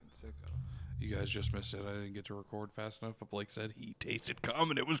You guys just missed it. I didn't get to record fast enough, but Blake said he tasted cum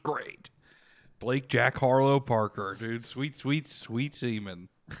and it was great. Blake Jack Harlow Parker, dude. Sweet semen.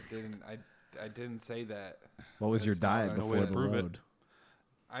 I didn't say that. What was your diet before the load?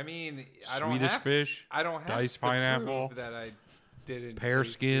 I mean, I don't Swedish have fish. I don't have diced to pineapple. prove that I didn't pear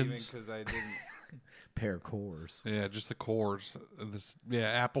taste skins. because I didn't. Pear cores. Yeah, just the cores.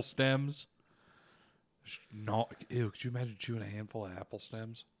 Apple stems. No, ew, could you imagine chewing a handful of apple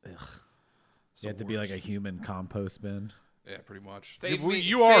stems? Ugh. You have to be like a human compost bin. Yeah, pretty much.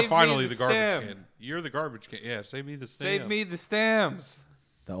 You are finally the garbage can. You're the garbage can. Yeah, save me the stem. Save me the stems.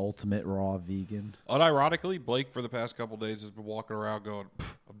 The ultimate raw vegan. Unironically, Blake for the past couple days has been walking around going,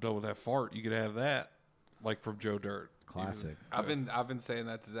 "I'm done with that fart. You can have that," like from Joe Dirt. Classic. I've been saying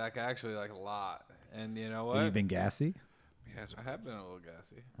that to Zach actually like a lot, and you know what? Have you been gassy? Yes. I have been a little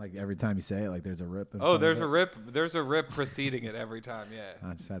gassy. Like every time you say it, like there's a rip. There's a rip. There's a rip preceding it every time. Yeah.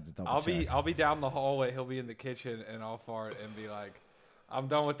 I just had to double check. I'll be down the hallway. He'll be in the kitchen, and I'll fart and be like, "I'm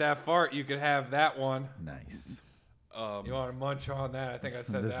done with that fart. You can have that one." Nice. You want to munch on that? I think I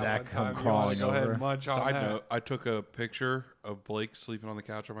said The that Zach one come time. You want crawling to go ahead over. and munch on Side that? note, I took a picture of Blake sleeping on the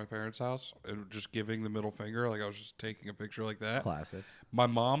couch at my parents' house and just giving the middle finger. Like I was just taking a picture like that. Classic. My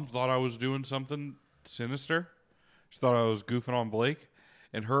mom thought I was doing something sinister. She thought I was goofing on Blake.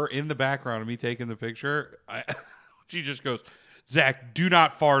 And her in the background of me taking the picture, she just goes, "Zach, do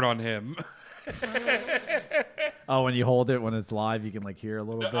not fart on him." Oh, when you hold it when it's live, you can like hear a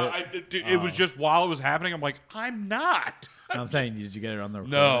little bit. It was just while it was happening. I'm like, I'm not. No, I'm saying, did you get it on the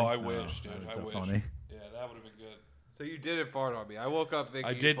recording? No, I wish, dude. That's I so wish. funny. Yeah, that would have been good. So you didn't fart on me. I woke up thinking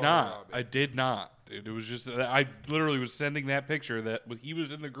I you did farted not. on me. I did not, dude. It was just I literally was sending that picture that he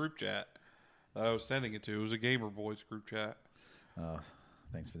was in the group chat that I was sending it to. It was a Gamer Boys group chat.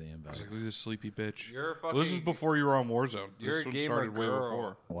 Thanks for the I invite. was like, look at this sleepy bitch. You're a Well, this is fucking- before you were on Warzone. You're This a one gamer started way girl.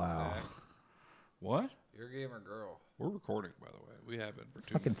 before. Wow. Zach. What? You're a gamer girl. We're recording, by the way. We have been for It's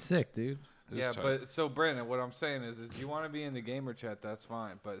 2 fucking minutes. sick, dude. It is Yeah, tight. but so Brandon, what I'm saying is you want to be in the gamer chat, that's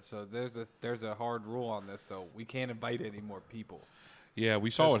fine. But so there's a hard rule on this though. We can't invite any more people. Yeah,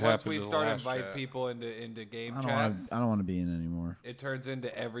 we saw what Once happened we in the start last invite chat. people into game I chats, don't want to be in anymore. it turns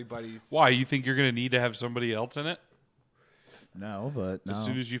into everybody's. Why? You think you're going to need to have somebody else in it? No, but no. As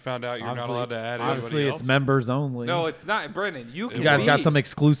soon as you found out you're not Obviously- allowed to add Obviously, anybody it's else? members only. No, it's not, Brandon. You can. You guys got be. some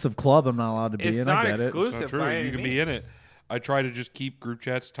exclusive club I'm not allowed to be It's in. not I get exclusive. It's not true. by You any can be means. in it. I try to just keep group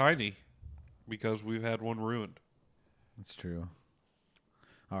chats tiny because we've had one ruined. it. That's true.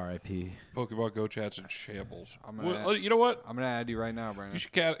 R.I.P. Pokemon Go chats in shambles. I'm gonna Well, you know what? I'm gonna add you right now, Brandon. You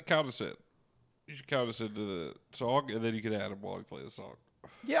should count us in. You should count us into the song, and then you can add them while we play the song.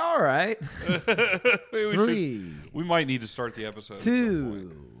 Yeah, all right. Maybe 3, we might need to start the episode. at some 2,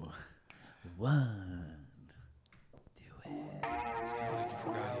 point. 1. It's kinda like you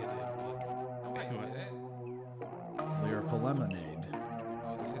forgot you did. I Anyway. did it. It's Lyrical Lemonade.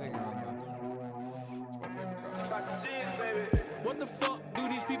 I was hitting on What the fuck do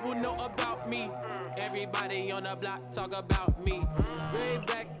these people know about me? Everybody on the block talk about me. Way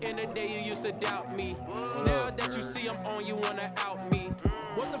back in the day you used to doubt me. Now that you see I'm on, you wanna out me.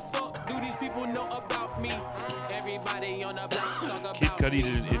 What the fuck do these people know about me? Everybody on the block talk about Kid Cudi me.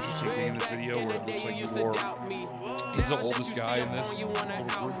 did an interesting thing in this Way back video in where the it day looks you like used he to wore. doubt me. He's the Now that oldest you guy see in I'm this on, you wanna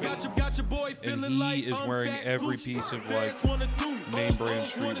little out group. me. Got your boy And feeling he like is I'm wearing fat every Gucci. piece of Fans like wanna do me. name brand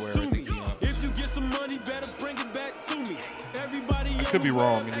Hoes wanna streetwear. sue I me. think he owns. If you get some money, better bring it back to me. Everybody I could be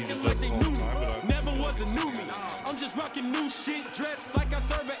wrong, and he just does this all the time. But never was a new me. I'm just rocking new shit, dressed like I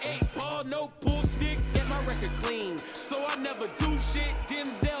serve an 8-ball, no pool stick, and my record clean. So I never do shit.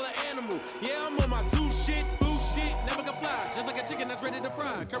 Denzel an animal. Yeah, I'm on my zoo shit, food shit, never can fly. Just like a chicken that's ready to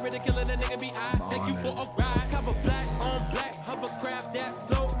fry. Curry to kill it, a nigga be I. Take you for a ride. Cover black on black, hovercraft that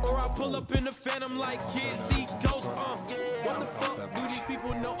float, or I pull up in the Phantom like kids see ghosts. What the fuck do these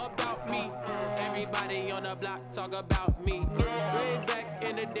people know about me? Everybody on the block talk about me. Way back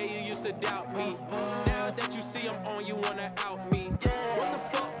in the day you used to doubt me. Now that you see I'm on, you wanna out me. What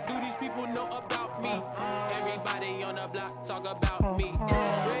the fuck do these people know about me? Everybody on the block talk about me.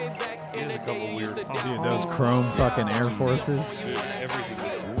 Way back in the day you used to doubt me. Dude, those chrome fucking Air Forces. Dude,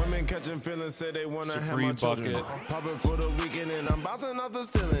 everything. Women catching feelings, say they wanna have Supreme my children. bucket. Popping for the weekend and I'm bouncing off the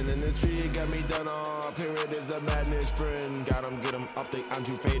ceiling. And the tree got me done up. Here it is, the madness friend. Got 'em, get 'em up, they I'm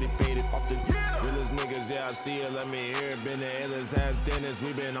too faded off the realest niggas. Yeah, I see it, let me hear it. Been the illest ass Dennis.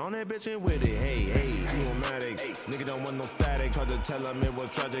 We been on that bitch and with it. Hey, pneumatic. Nigga don't want no static. Tried to tell them it was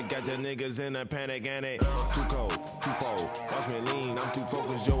tragic. Got your niggas in a panic and it too cold, too cold. Watch me lean, I'm too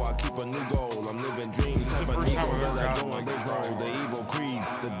focused, yo. I keep a new goal. I'm living dreams. Type of first time nigga I've ever that I gotten go and like bridge roll. The evil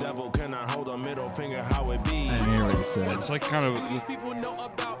creeds, the devil Can I hold a middle finger? How it be? I didn't hear what he said. It's like kind of. These people know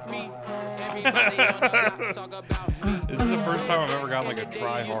about me. Everybody on the block talk about me. This is the first time I've ever got like a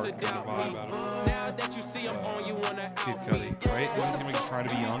try hard kind of vibe out of Now that you see I'm on, you wanna Kid out Cudi, me. right? Doesn't seem like he's trying to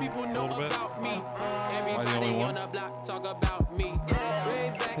be These young people a know little bit. about me. the only Everybody one? on the block talk about me.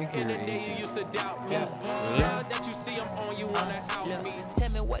 Way back think in the you're day, you used to doubt me. Really? Now that you see I'm on, you wanna out me. Tell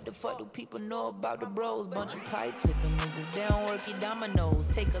me what the fuck do people know about the bros? Bunch of pipe flipping niggas. They don't work your dominoes.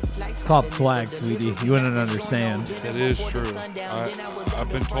 Take a slice. It's called swag, sweetie. You wouldn't understand. That is true. I've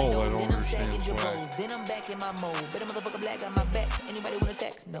been told I don't understand swag. Then I'm back in my mode. Better motherfucker black on my back. Anybody wanna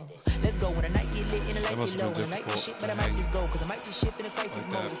attack? No. Let's go. When the night get lit and the lights must get low. have been And the night get difficult shit, but I to might hang just go. Cause I might just shift in a crisis like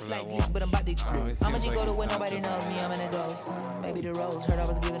that mode. for Slight that glitch, long. but I'm about to Oh, it I'ma seems just like go to it's where not nobody just knows me. I'm in a ghost. Maybe the rose. Heard I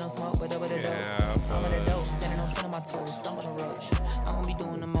was giving them smoke, but over the dose. Yeah, I'm in a dose. Standing on 10 of my toes. Stumbling a rush. I'm gonna be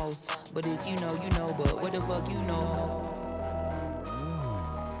doing the most. But if you know, you know. But what the fuck you know?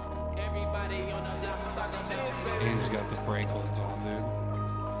 Everybody on the block talk about me. He's got the Franklins on,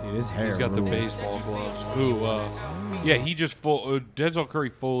 Dude, his hair dude. He's got the rules. baseball gloves. Who? Yeah, he just Denzel Curry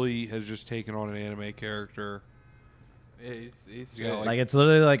fully has just taken on an anime character. He's He's got, Like it's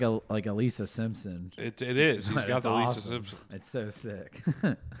literally like a Lisa Simpson. It is. He's got It's the Lisa awesome. Simpson. It's so sick.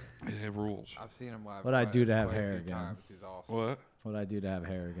 It rules. I've seen him live. What'd I quite- do to have quite a hair few again? times. He's awesome. What? What'd I do to have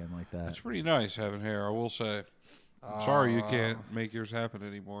hair again like that? It's pretty nice having hair, I will say. I'm sorry you can't make yours happen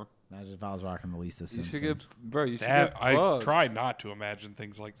anymore. Imagine if I was rocking the Lisa You Simpson. should get, bro. You should That get I plugs. try not to imagine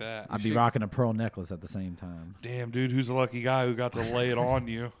things like that. I'd be rocking a pearl necklace at the same time. Damn, dude, who's the lucky guy who got to lay it on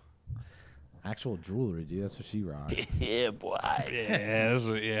you? Actual jewelry, dude. That's what she rocked. Yeah,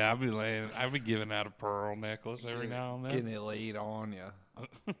 I've been giving out a pearl necklace every now and then. Getting it laid on you.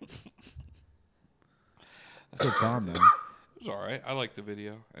 It's a good song, though. It was all right. I liked the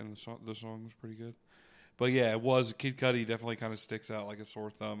video, and the song was pretty good. But yeah, it was. Kid Cudi definitely kind of sticks out like a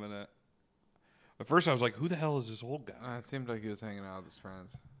sore thumb in it. At first, I was like, who the hell is this old guy? It seemed like he was hanging out with his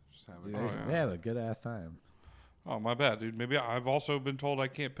friends. Just having Dude, Oh, they had a good ass time. Oh, my bad, dude. Maybe I've also been told I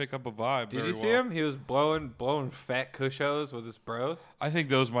can't pick up a vibe Did very you see well. him? He was blowing fat cushos with his bros. I think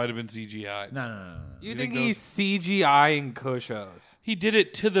those might have been CGI. No. You think think he's CGIing cushos? He did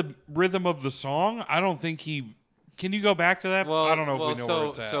it to the rhythm of the song. I don't think he... Can you go back to that? I don't know if we know where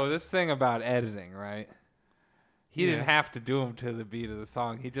it's at. So this thing about editing, right? He Yeah. didn't have to do them to the beat of the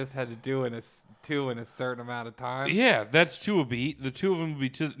song. He just had to do two in a certain amount of time. Yeah, that's to a beat. The two of them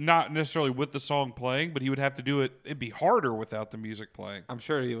would be not necessarily with the song playing, but he would have to do it. It'd be harder without the music playing. I'm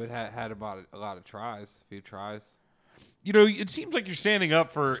sure he would have had about a lot of tries, a few tries. You know, it seems like you're standing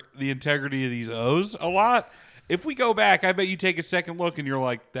up for the integrity of these O's a lot. If we go back, I bet you take a second look and you're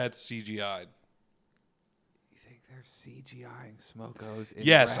like, that's CGI'd. You think they're CGIing Smokos? In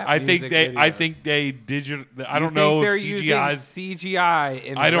Yes, rap I think music they. I videos? think they digital. I You don't think know they're if using CGI's. CGI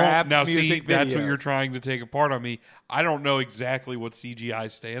in I don't rap now see. music That's what videos. you're trying to take apart on me. I don't know exactly what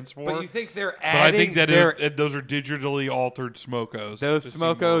CGI stands for. But you think they're But I adding? think that they're- those are digitally altered Smokos. those to seem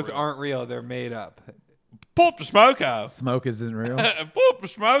more Smokos real. aren't real. They're made up. Pull up the Smoko. Smoke isn't real. Pull up the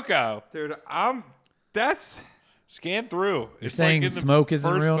Smoko. Dude, that's Scan through. You're saying in the smoke isn't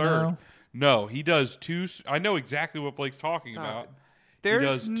first real third. now? No, he does two. I know exactly what Blake's talking about. There's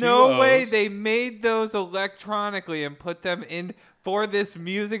does two no way O's. they made those electronically and put them in for this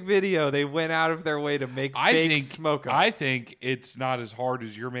music video. They went out of their way to make fake Smokos. I think it's not as hard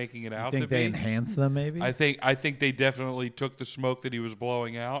as you're making it You out think to they be. enhanced them, maybe? I think they definitely took the smoke that he was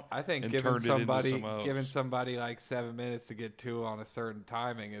blowing out. I think and giving turned it into some giving O's. somebody like 7 minutes to get two on a certain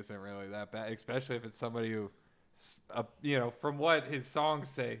timing isn't really that bad, especially if it's somebody who, from what his songs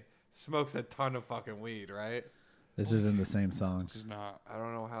say, smokes a ton of fucking weed, right? This isn't the same song. It's not. I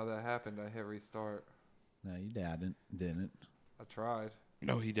don't know how that happened. I hit restart. No, you didn't. I tried.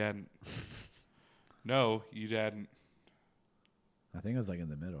 No, he didn't. No, you didn't. I think it was like in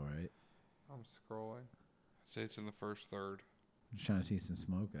the middle, right? I'm scrolling. I'd say it's in the first third. I'm just trying to see some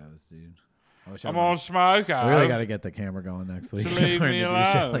smoke outs, dude. I wish I'm I on smoke. We really got to get the camera going next week. So leave We're me gonna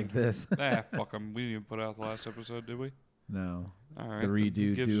do shit alone. like this. Fuck him. We didn't even put out the last episode, did we? No. All right. The Who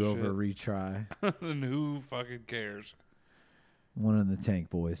redo, gives a do-over, shit? retry. And who fucking cares? One in the tank,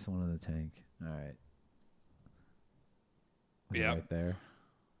 boys. One in the tank. All right. Is it Yep. right there?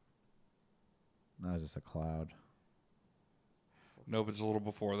 No, it's just a cloud. Nope, it's a little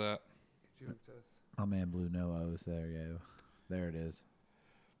before that. Oh, man, blue no O's. There you go. There it is.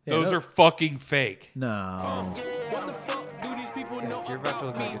 Yeah, Those no- are fucking fake. No. What the fuck do these people know You're about to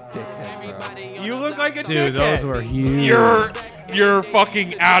look like a about dickhead, bro. Everybody on You the look block like a talk Dude, dickhead. those were huge. You're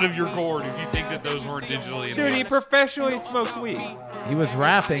fucking out of your gourd if you think that those weren't digitally Dude, he enhanced. professionally smokes weed. He was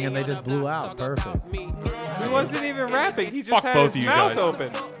rapping, and they just blew out. Perfect. He wasn't even rapping. He just Fuck had both his of you mouth guys.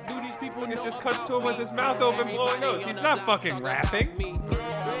 open. Do these It just cuts to him with his mouth open, blowing nose. He's not fucking rapping.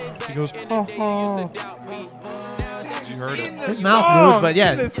 He goes, ha ha. You heard it. His mouth moved, but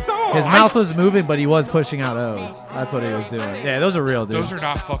yeah, In the song. his mouth was moving, but he was pushing out O's. That's what he was doing. Yeah, those are real, dude. Those are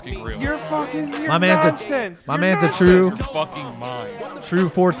not fucking real. You're My man's nonsense. my You're man's a nonsense. true Your fucking mind. true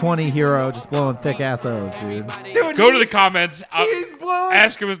 420 hero, just blowing thick ass O's, dude. Dude, Go to the comments. He's blowing.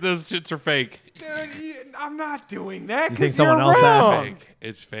 Ask him if those shits are fake. Dude, I'm not doing that. You 'cause think someone you're else asked? wrong. Fake.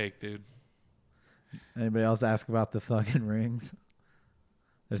 It's fake, dude. Anybody else ask about the fucking rings?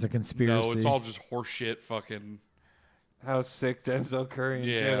 There's a conspiracy. No, it's all just horseshit. Fucking. How sick Denzel Curry and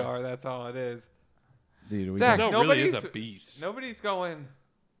Yeah. Jid are. That's all it is. dude. We Zach, got Denzel really is nobody's- a beast. Nobody's going.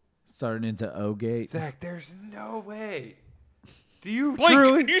 starting into O-gate. Zach, there's no way. Do you Blake,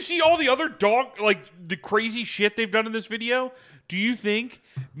 truly? do you see all the other the crazy shit they've done in this video? Do you think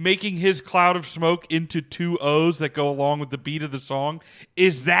making his cloud of smoke into 2 O's that go along with the beat of the song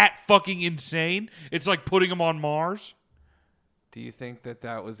is that fucking insane? It's like putting him on Mars. Do you think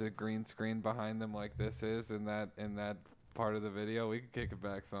that was a green screen behind them like this is in that part of the video? We could kick it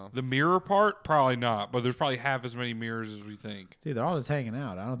back some. The mirror part, probably not, but there's probably half as many mirrors as we think. Dude, they're all just hanging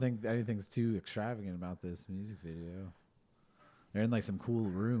out. I don't think anything's too extravagant about this music video. They're in like some cool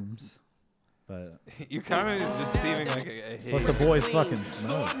rooms, but You kind of just seeming like a just let the boys fucking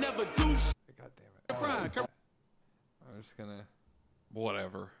smoke. God damn it. I'm just gonna.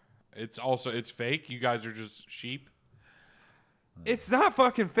 Whatever. It's fake. You guys are just sheep. It's not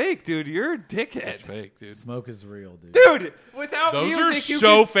fucking fake, dude. You're a dickhead. It's fake, dude. Smoke is real, dude. Dude, without Those music, are you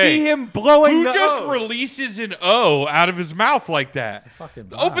so can fake. see him blowing Who the just O. releases an O out of his mouth like that? It's a fucking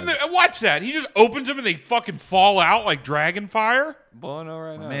Open vibe. watch that. He just opens them and they fucking fall out like dragon fire. Blowing O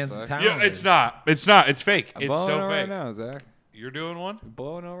right My now, man's Zach. talented. Yeah, it's not. It's not. It's fake. It's Blowing so O fake. right now, Zach. You're doing one?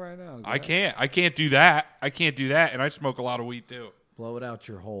 Blowing O right now, Zach. I can't. I can't do that. I can't do that. And I smoke a lot of weed too. Blow it out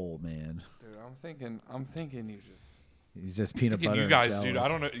your hole, man. Dude, I'm thinking you just. He's just peanut Look at butter. you and guys, jealous. dude. I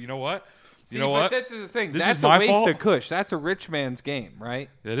don't know. You know what? See, You know but what? that's the thing. This That's is a my waste fault. of kush. That's a rich man's game, right?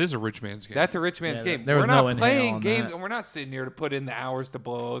 That is a rich man's game. That's a rich man's Yeah, game. there was we're no not inhale playing on games, that. and we're not sitting here to put in the hours to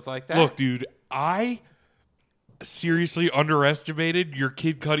blow O's like that. Look, dude. I seriously underestimated your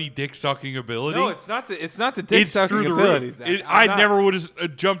Kid Cudi dick sucking ability. no, it's not the dick It's sucking through the abilities. roof. I never would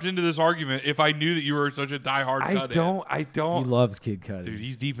have jumped into this argument if I knew that you were such a diehard I Cudhead. don't. He loves Kid Cudi. Dude,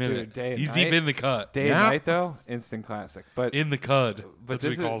 he's deep in Dude, it. day and He's night. deep in the cut. Day Yeah. and night though, instant classic. But In the cud. but That's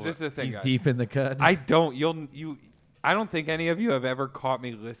what he calls this is it. the thing, He's guys. deep in the cut. I don't. I don't think any of you have ever caught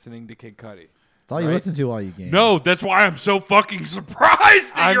me listening to Kid Cudi. It's all you right? listen to while you game. No, that's why I'm so fucking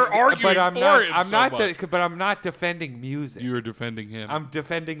surprised that you're arguing but I'm for not. him I'm so not. much. But I'm not defending music. You were defending him. I'm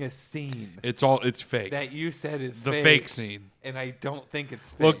defending a scene It's fake. that you said is The fake scene. and I don't think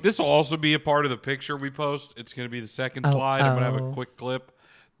it's fake. Look, this will also be a part of the picture we post. It's going to be the second slide. I'm going to have a quick clip.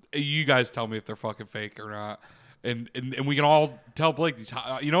 You guys tell me if they're fucking fake or not. And we can all tell Blake,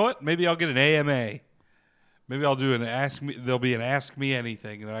 you know what? Maybe I'll get an AMA. Maybe I'll do an ask me. There'll be an ask me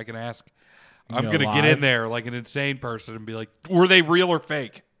anything, and then I can ask. I'm go going to get in live? there like an insane person and be like, were they real or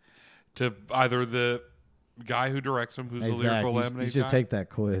fake? To either the guy who directs them, who's Hey, the Zach, lyrical you lemonade should guy. take that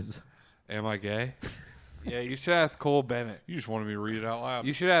quiz. Am I gay? yeah, you should ask Cole Bennett. You just wanted me to read it out loud.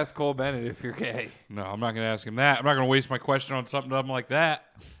 You should ask Cole Bennett if you're gay. No, I'm not going to ask him that. I'm not going to waste my question on something dumb like that.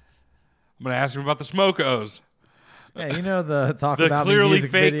 I'm going to ask him about the Smokos. Yeah, you know the talk The about me clearly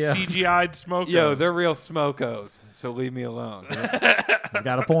music fake video. CGI'd Smokos. Yo, they're real smokos, so leave me alone. He's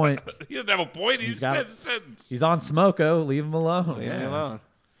got a point. He doesn't have a point. He just got said it. a sentence. He's on Smoko. Leave him alone. Leave me Yeah. alone.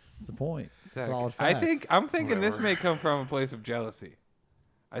 It's a point. It's a Zach, solid fact. I'm thinking this Whatever. may come from a place of jealousy.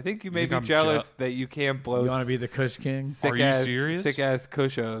 I think you may think be I'm jealous that you can't blow you want to be the Kush King. sick Are you ass, serious? sick ass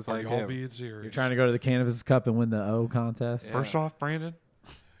cushos Are like y'all him. being serious? You're trying to go to the Cannabis Cup and win the O contest. Yeah. First off, Brandon,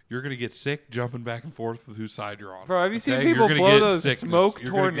 you're going to get sick jumping back and forth with whose side you're on. Bro, have you seen Okay? people You're gonna blow get those sickness. smoke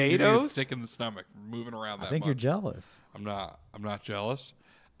You're gonna get tornadoes? sick in the stomach from moving around that I think much. you're jealous. I'm not. I'm not jealous.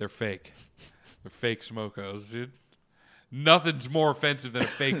 They're fake. They're fake smokos, dude. Nothing's more offensive than a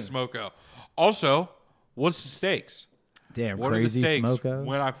fake smoko. Also, what's the stakes? Damn, What crazy are the stakes Smokos.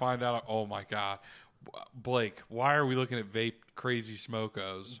 when I find out? Oh my god, Blake, why are we looking at vape crazy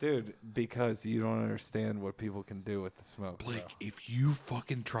smokos? Dude, because you don't understand what people can do with the smoke. bro. Blake, if you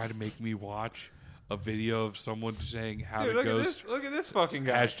fucking try to make me watch a video of someone saying how Dude, to go look at this fucking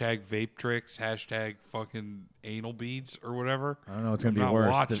guy. hashtag vape tricks, hashtag fucking anal beads or whatever. I don't know what's gonna I'm be not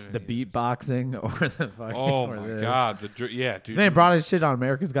worse: watching the any of beatboxing or the fucking. Oh or my this. god, yeah, dude. This man brought his shit on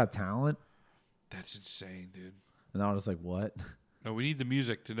America's Got Talent, That's insane, dude. and I was like, "What?" No, we need the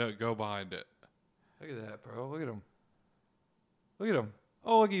music to go behind it. Look at that, bro. Look at him. Look at him.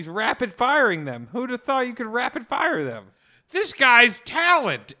 Oh, look, he's rapid firing them. Who'd have thought you could rapid fire them? This guy's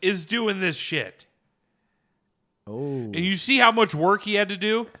talent is doing this shit. Oh, And you see how much work he had to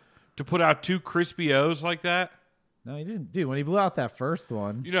do to put out 2 crispy O's like that? no, he didn't. Dude, when he blew out that first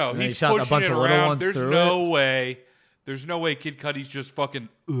one, You know, and then he's he shot pushing a bunch it of little around. ones There's through no it. way. There's no way Kid Cudi's just fucking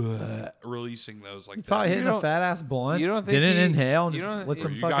releasing those like He's that. probably hitting a don't- fat ass blunt. you don't think didn't he- inhale and you just don't- let Bro,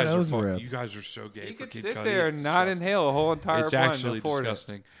 some you fucking guys are O's rip. you guys are so gay You for could Kid sit Cudi. there It's and not disgusting. inhale a whole entire It's blunt and actually afford it.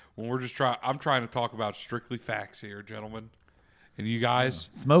 disgusting. When we're just I'm trying to talk about strictly facts here, gentlemen. And you guys,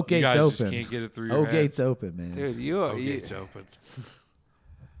 Smoke you gate's guys just open. can't get it through your Oh, head. gate's open, man. Dude, Oh, you gate's open.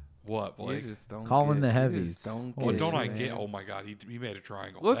 What, you Blake? just don't Calling get the it. You heavies. just don't What get don't it, I man. get? Oh my god, he made a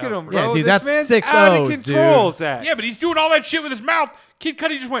triangle. Look That at was him, pretty- Yeah, bro. dude, This that's man's 6 out O's, of control, dude. Zach. Yeah, but he's doing all that shit with his mouth. Kid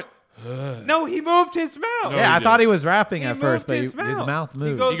Cudi just went. No, he moved his mouth. No, Yeah, he I thought didn't. he was rapping He at first, but moved his his mouth mouth. He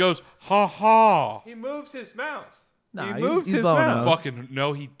moved. goes- He goes, ha ha. He moves his mouth. Nah, he he's- moves he's his blowing mouth. O's. Fucking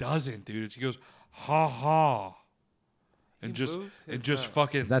no, he doesn't, dude. He goes, ha ha, and He just moves his mouth.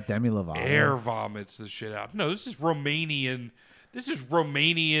 fucking Is that Demi Lovato? air vomits the shit out. No, this is Romanian. This is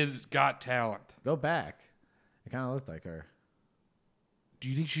Romania's Got Talent. Go back. It kind of looked like her. Do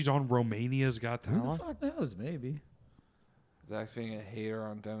you think she's on Romania's Got Who the Talent? fuck knows? Maybe. Zach's being a hater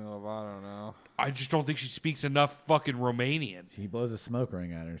on Demi Lovato now. I just don't think she speaks enough fucking Romanian. He blows a smoke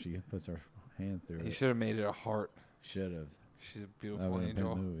ring at her. She puts her hand through He it. should have made it a heart. Should have. She's a That beautiful would have been a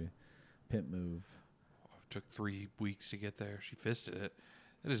angel. movie. Pimp move. Took 3 weeks to get there. She fisted it.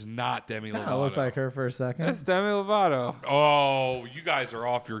 That is not Demi Kind Lovato. of looked like her for a second. That's Demi Lovato. Oh, you guys are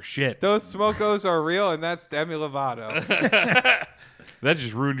off your shit. Those smokos are real, and that's Demi Lovato. That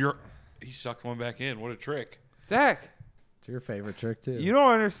just ruined your. He sucked one back in. What a trick! Zach, It's your favorite trick too. you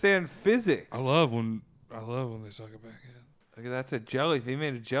don't understand physics. I love when they suck it back in. Look, that's a jelly. He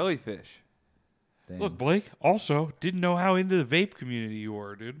made a jellyfish. Damn. Look, Blake. Also, didn't know how into the vape community you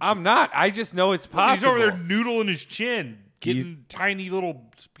were, dude. I'm not. I just know it's Look, possible. he's over there noodling his chin, getting tiny little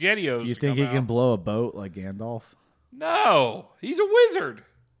spaghettios. you to think come he can out. blow a boat like Gandalf? No, he's a wizard.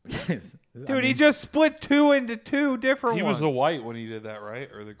 Dude, he just split 2 into 2 different He ones. was the white when he did that, right,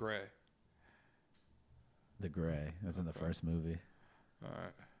 or the gray? The Gray. That was in the first movie. All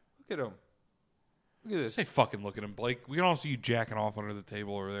right. Look at him. Look at this. Say fucking look at him, Blake. We can all see you jacking off under the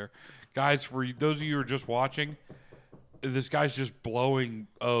table over there, guys. For those of you who are just watching, this guy's just blowing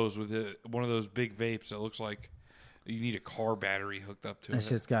O's with one of those big vapes that looks like you need a car battery hooked up to That it.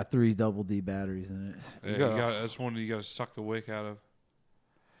 shit's got 3 double D batteries in it. Yeah, Yeah. that's one you got to suck the wick out of.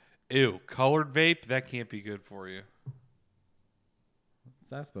 Ew, colored vape? That can't be good for you.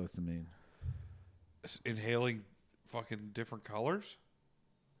 What's that supposed to mean? Inhaling fucking different colors?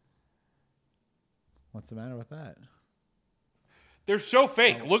 What's the matter with that? They're so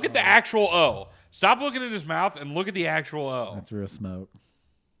fake. Look at the actual O. Stop looking at his mouth and look at the actual O. That's real smoke.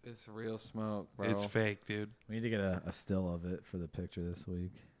 It's real smoke, bro. It's fake, dude. We need to get a still of it for the picture this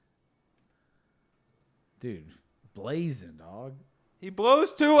week. Dude, blazing, dog. He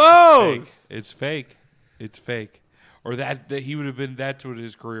blows 2 O's. Fake. It's fake. It's fake. Or that he would have been, that's what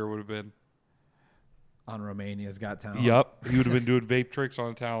his career would have been. On Romania's Got Talent. Yup. He would have been doing vape tricks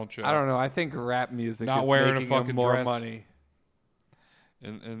on a talent show. I don't know. I think rap music Not is wearing a making him fucking more dress. money.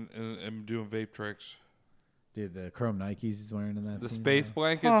 And doing vape tricks. Dude, the chrome Nikes he's wearing in that The scene, space though.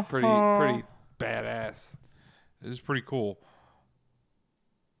 blanket's pretty badass. It is pretty cool.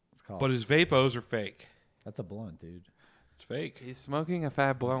 It's called, But his vapos are fake. that's a blunt, dude. It's fake. He's smoking a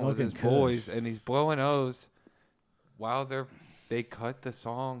fat blunt with his Smoking boys, kush. and he's blowing O's while they cut the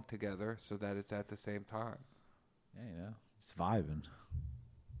song together so that it's at the same time. Yeah, you know, he's vibing.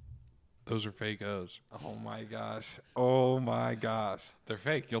 Those are fake O's. Oh my gosh! Oh my gosh! They're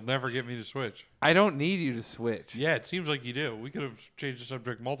fake. You'll never get me to switch. I don't need you to switch. Yeah, it seems like you do. We could have changed the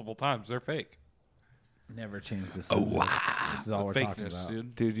subject multiple times. They're fake. Never changed this. Oh, This is all we're the talking fakeness, about.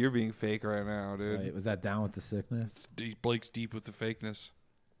 dude. Dude, you're being fake right now, dude. Right, was that Down with the Sickness? Blake's deep with the fakeness.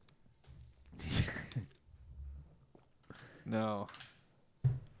 No,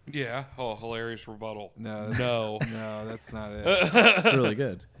 Yeah. Oh, hilarious rebuttal. no, No. no, that's not it. It's really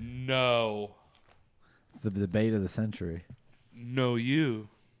good. No. It's the debate of the century. No, you.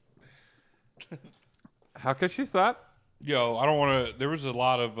 How could she stop? Yo, I don't want to. There was a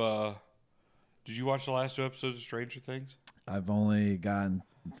lot of. Did you watch the last 2 episodes of Stranger Things? I've only gotten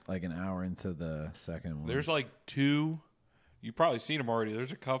like an hour into the second one. There's like 2. You've probably seen them already.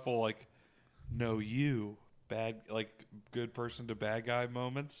 There's a couple like, no, you bad, like good person to bad guy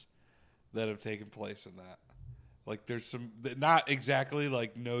moments that have taken place in that. Like there's some, not exactly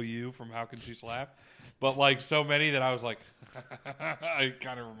like no, you from How Can She Slap, but like so many that I was like, it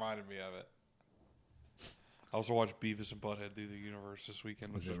kind of reminded me of it. I also watched Beavis and Butthead through the universe this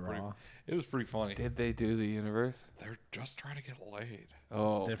weekend, which Was it was pretty. raw? It was pretty funny. Did they do the universe? They're just trying to get laid.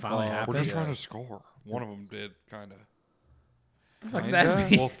 Oh, Did it finally fuck. happen? We're just Yeah. trying to score. One of them did, kind of. What the fuck's Kinda?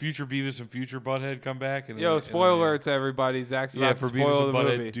 that mean? Well, future Beavis and future Butthead come back. And Yo, then- spoiler alerts, everybody. Zach's Yeah, about for to Beavis spoil and the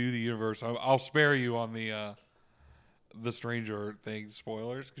Butthead, movie. do the universe. I'll spare you on the Stranger Things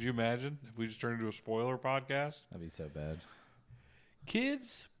spoilers. Could you imagine if we just turned into a spoiler podcast? That'd be so bad.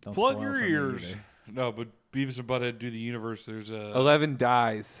 Kids, Don't plug spoil your for me ears. either. No, but Beavis and Butthead do the universe. There's a 11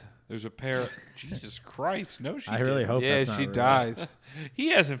 dies. there's a pair. Jesus Christ, no, she. I really didn't. hope Yeah, that's not she real. dies. He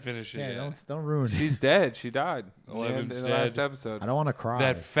hasn't finished it Yeah, yet. don't ruin it. She's dead. She died. In the 11's last dead. episode. I don't want to cry.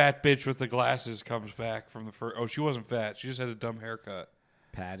 That fat bitch with the glasses comes back from the first. Oh, she wasn't fat. She just had a dumb haircut.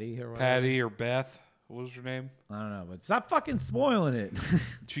 Patty or whatever. Patty or Beth. What was her name? I don't know, but stop fucking spoiling it.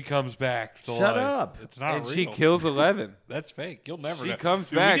 She comes back to Shut life. up. It's not And real. she kills 11. That's fake. You'll never She know. comes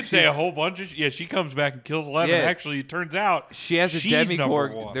Dude, back, We could say a she's- whole bunch of. Yeah, she comes back and kills 11. Yeah. Actually, it turns out She has a she's number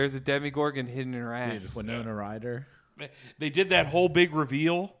demigorgon. one. There's a demigorgon hidden in her ass. Dude, Winona Ryder. They did that whole big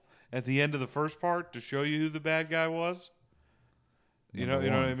reveal at the end of the first part to show you who the bad guy was. You know Number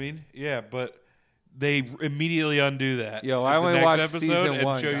what I one. mean? Yeah, but they immediately undo that. Yo, at I the only next watched episode season and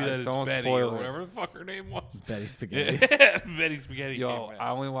one, show you guys. that it's Don't Betty spoil or it. whatever the fuck her name was. Betty Spaghetti. Yeah, Betty Spaghetti. Yo, came back. I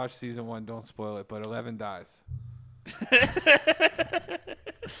only watched season 1. Don't spoil it. But 11 dies.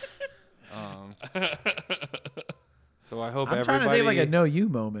 So I hope I'm everybody. trying to think like a no you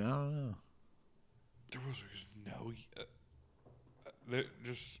moment. I don't know. There was just no. There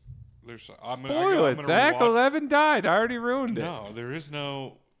just there's. I'm Spoil I'm it, gonna Zach. rewatch- 11 died. I already ruined it. No, there is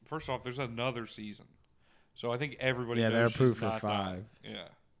no. First off, there's another season, so I think everybody. Yeah, knows they're she's approved for not 5. dying. Yeah,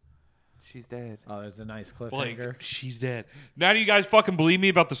 She's dead. Oh, there's a nice Blake, cliffhanger. she's dead. Now do you guys fucking believe me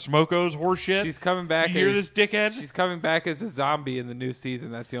about the Smokos horse shit? She's coming back. You hear as- this dickhead? She's coming back as a zombie in the new season.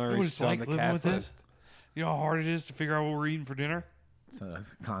 That's the only You know what reason it's she's on like the living cast with this? list. You know how hard it is to figure out what we're eating for dinner? It's a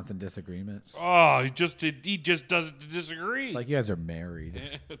constant disagreement. Oh, he just doesn't disagree. It's like you guys are married.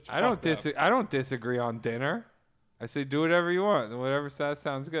 It's I don't fucked up. I don't disagree on dinner. I say do whatever you want. Whatever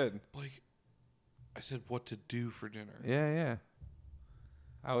sounds good. Like, I said what to do for dinner. Yeah, yeah.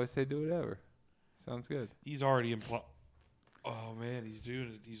 I always say do whatever. Sounds good. He's already implying. Oh man, he's doing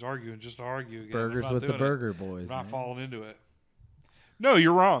it. He's arguing just to argue again. Burgers I'm not with the doing it. Burger Boys. I'm not man. falling into it. No,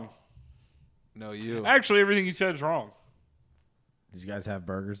 you're wrong. No, you. Actually, everything you said is wrong. Did you guys have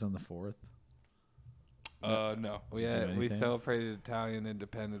burgers on the 4th? No. we Did you do we anything? celebrated Italian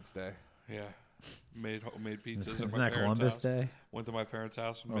Independence Day. Yeah. Made homemade pizzas. at Isn't my that parents' Columbus house. Day? Went to my parents'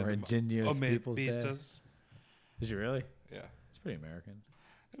 house and Or made them- Ingenious made People's Day? pizzas. Did you really? Yeah, It's pretty American.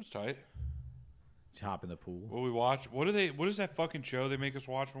 it was tight. Did you hop in the pool What we watch? What is that fucking show they make us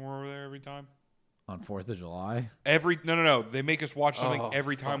watch when we're over there every time? on 4th of July? No. They make us watch something Oh,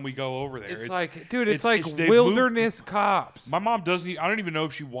 every time fuck. we go over there. It's like, dude, it's it's- like they've wilderness cops. My mom doesn't. I don't even know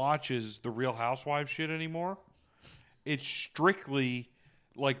if she watches the Real Housewives shit anymore. It's strictly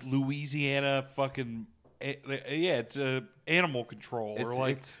like Louisiana fucking. Yeah, it's animal control or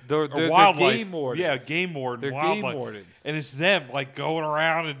like they're or wildlife. game wardens. Yeah, game warden. They're wildlife. game wardens. And it's them like going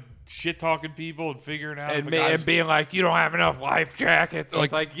around and shit talking people and figuring out. if And, a guy's- and being like, you don't have enough life jackets. Like-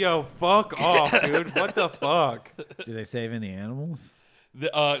 It's like, yo, fuck off, dude. What the fuck? Do they save any animals?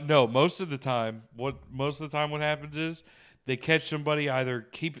 No, most of the time what happens is they catch somebody either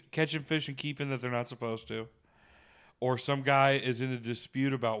catching fish and keeping that they're not supposed to, or some guy is in a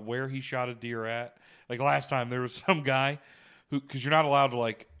dispute about where he shot a deer at. Like last time there was some guy who, because you're not allowed to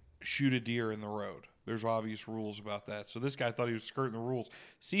like shoot a deer in the road. There's obvious rules about that. So this guy thought he was skirting the rules,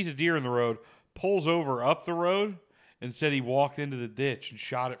 sees a deer in the road, pulls over up the road, and said he walked into the ditch and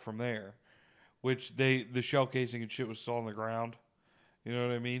shot it from there, which the shell casing and shit was still on the ground. You know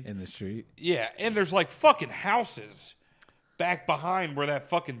what I mean? In the street? Yeah, and there's like fucking houses back behind where that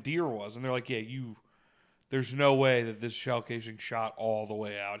fucking deer was, and they're like, yeah, there's no way that this shell casing shot all the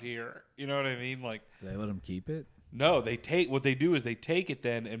way out here. You know what I mean? Like, Do they let them keep it? no, what they do is they take it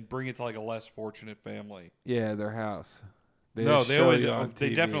then and bring it to like a less fortunate family. Yeah, their house. They No, just they show always, you on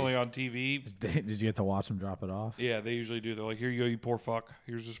they TV. definitely on TV. Did you get to watch them drop it off? Yeah, they usually do. They're like, here you go, you poor fuck.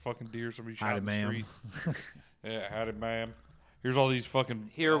 Here's this fucking deer somebody shot Howdy, in the ma'am. street. Yeah, howdy, ma'am. Here's all these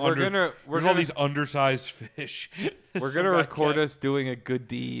fucking Here, we're gonna here's all these undersized fish. We're Some gonna guy record kept. us doing a good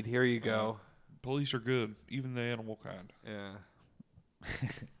deed. Here you go. Police are good, even the animal kind. Yeah.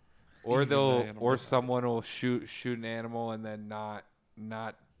 Or Even the they'll, animals. or someone will shoot an animal and then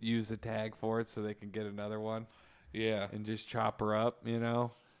not use a tag for it, so they can get another one Yeah, and just chop her up. You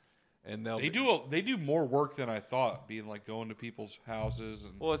know. and They do more work than I thought, being like going to people's houses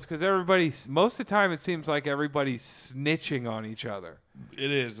and Well, it's because most of the time it seems like everybody's snitching on each other. it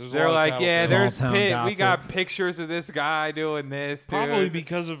is. There's a They're lot of like, yeah, tattletale. there's Small town we got gossip. pictures of this guy doing this. Probably dude.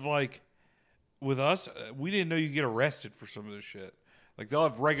 because of like with us, we didn't know you could get arrested for some of this shit. Like they'll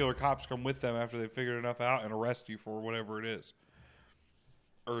have regular cops come with them after they figured enough out and arrest you for whatever it is,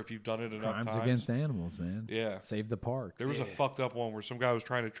 or if you've done it enough Crimes times. against animals, man. Yeah. Save the parks. There was a fucked up one where some guy was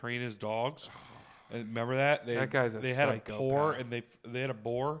trying to train his dogs. And remember that? That guy's a They had a psychopath. boar and they had a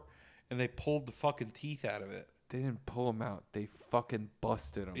boar and they pulled the fucking teeth out of it. They didn't pull him out. They fucking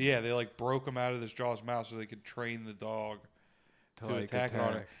busted him. Yeah, they like broke him out of this jaw's mouth so they could train the dog to like, attack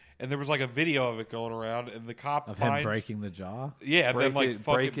on it. And there was like a video of it going around, and the cop of finds him breaking the jaw. yeah, and then like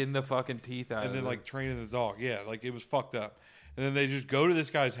fucking breaking the fucking teeth out and of then it. like training the dog. Yeah, like it was fucked up. And then they just go to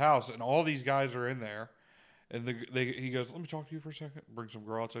this guy's house, and all these guys are in there. And he goes, "Let me talk to you for a second." Bring some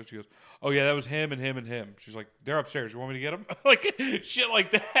girl outside. She goes, "Oh yeah, that was him and him and him." She's like, "They're upstairs. You want me to get them?" Like shit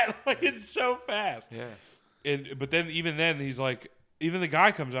like that. Like it's so fast. Yeah. But then even then he's like, even the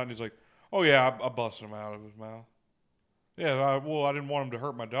guy comes out and he's like, "Oh yeah, I busted him out of his mouth." Yeah, I didn't want him to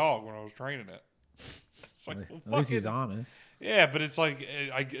hurt my dog when I was training it. It's like, well, At least he's fucking- honest. Yeah, but it's like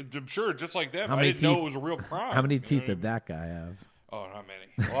I'm sure just like them. How I many didn't know teeth- it was a real crime. How many you know teeth what I did that guy have? Oh, not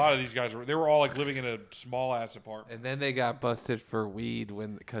many. A lot of these guys they were all like living in a small ass apartment. And then they got busted for weed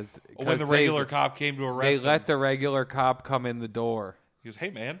because When the regular cop came to they arrest let him, the regular cop come in the door he goes, "Hey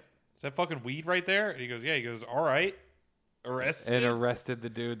man, is that fucking weed right there?" And he goes, "Yeah." He goes, "All right, arrest and him." arrested the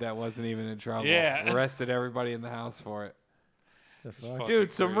dude that wasn't even in trouble. Yeah. Arrested everybody in the house for it. The Fucking fuck?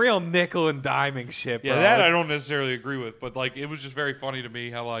 Dude, some crazy. real nickel and diming shit, Yeah, bro. that I It's- don't necessarily agree with, but like it was just very funny to me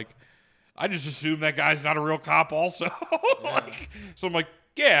how like I just assume that guy's not a real cop also. Like, so I'm like,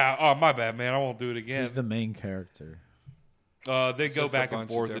 yeah, oh my bad, man, I won't do it again. Who's the main character? They go just a back and bunch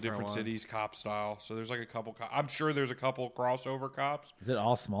of forth to different different ones. cities, cop style. So there's like a couple. I'm sure there's a couple crossover cops. Is it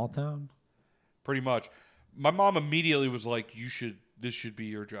all small town? Pretty much. My mom immediately was like, this should be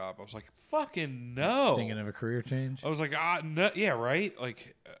your job. I was like, fucking no. Thinking of a career change? I was like, no, yeah, right.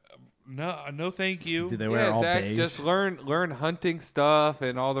 Like, no, thank you. Did they wear Yeah, all Zach, beige? just learn hunting stuff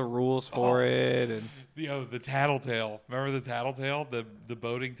and all the rules for it. And The tattletale. Remember the tattletale? The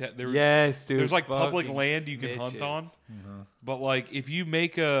boating. yes, dude. There's like public fucking land you can hunt snitches. on. But like, if you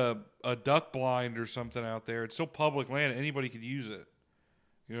make a duck blind or something out there, it's still public land. Anybody could use it.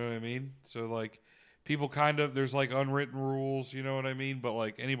 You know what I mean? So like, people there's like unwritten rules. You know what I mean? But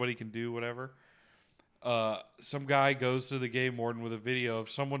like, anybody can do whatever. Some guy goes to the game warden with a video of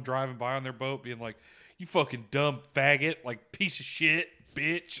someone driving by on their boat being like, "You fucking dumb faggot, like piece of shit,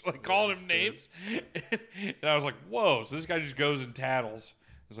 bitch," like calling him names. And I was like, whoa. So this guy just goes and tattles.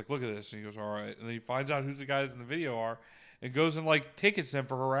 He's like, "Look at this." And he goes, "All right." And then he finds out who the guys in the video are and goes and like tickets them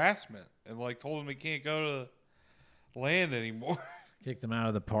for harassment and like told him he can't go to land anymore. Kicked him out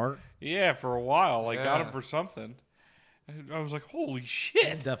of the park? Yeah, for a while. Like got him Yeah. for something. And I was like, holy It's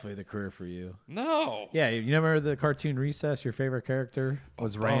shit. definitely the career for you. No. Yeah, you remember the cartoon Recess? Your favorite character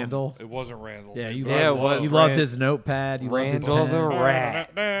was Randall? It wasn't Randall. Yeah, you Yeah, loved, it was you loved Rand- his notepad. You Randall loved his the pen.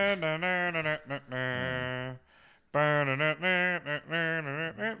 Rat.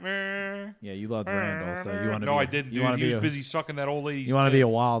 Yeah, you loved Randall, so you want to No, be I didn't, you dude. wanna He be was a, busy sucking that old lady's You want to be a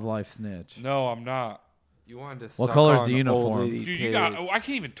tits. wildlife snitch. No, I'm not. You wanted to What suck color's on the uniform? old lady Dude, you got. tits. Oh, I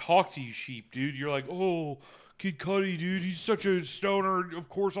can't even talk to you, sheep, dude. You're like, oh, Kid Cudi, dude. He's such a stoner. Of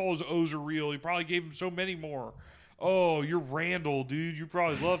course, all his O's are real. He probably gave him so many more. Oh, you're Randall, dude. You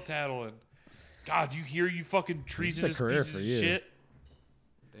probably love tattling. God, you hear you fucking treasonous career pieces for of you. shit?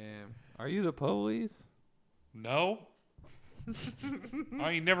 Damn. Are you the police? No.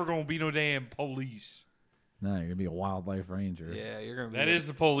 I ain't never gonna be no damn police. No, you're gonna be a wildlife ranger. Yeah, you're gonna be That is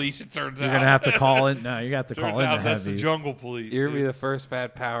the police. It turns out You're gonna have to call in. No, you got to Turns call in out the that's the heavies. jungle police. you're gonna be dude. the first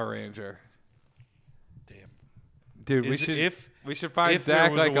fat Power Ranger. Damn. Dude, we Is it- should we should find if there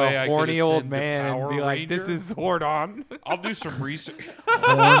Zach was like a way I a could horny old ascend to man and Power be like, "This Ranger? is Zordon, I'll do some research.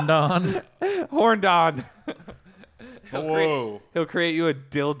 Horned on. horned on." Whoa. He'll create you a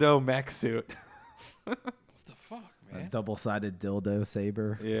dildo mech suit. What the fuck, A man? double-sided dildo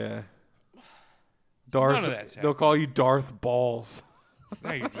saber. Yeah. Darth. None of that's They'll call you Darth Balls.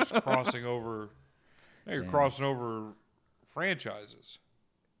 Now you're just crossing over. Now you're Damn. crossing over franchises.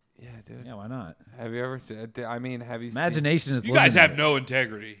 Yeah, dude. Yeah, why not? Have you ever seen? I mean, have you Imagination is You guys have limitless. no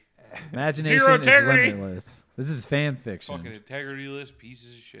integrity. Imagination Zero is integrity. limitless. This is fan fiction. Fucking integrity-less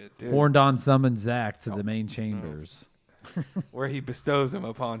pieces of shit. Dude. Horned on summoned Zach Oh, to the main chambers. seen where he bestows him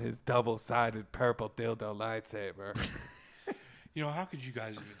upon his double-sided purple dildo lightsaber? You know, how could you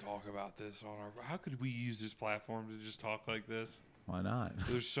guys even talk about this on our? How could we use this platform to just talk like this? Why not?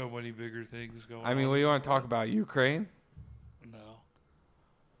 There's so many bigger things going on. I mean, what do you want to talk about? Ukraine? No.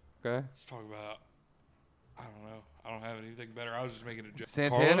 Okay. Let's talk about, I don't know. I don't have anything better. I was just making a joke.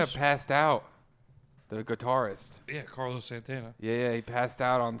 Santana Carlos? passed out. The guitarist. Yeah, Carlos Santana. Yeah, he passed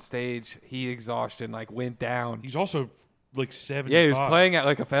out on stage. Heat exhaustion, like, went down. He's also like 75. Yeah, he was playing at,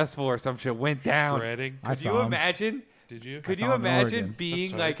 like, a festival or some shit. Went down. Shredding. I Could saw you him. imagine? Did you? Could saw you him in imagine Oregon.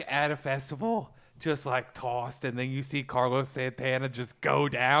 being, That's like, at a festival, just, like, tossed, and then you see Carlos Santana just go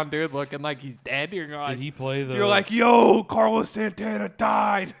down, dude, looking like he's dead? You're like, Did he play the... you're like, yo, Carlos Santana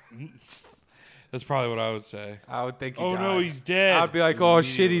died. That's probably what I would say. I would think he Oh, died. no, he's dead. I'd be like, oh,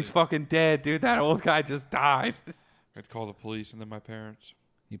 shit, Immediately. he's fucking dead, dude. That old guy just died. I'd call the police and then my parents.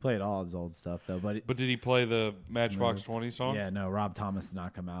 He played all his old stuff though, but But did he play the Matchbox 20 song? yeah, no, Rob Thomas did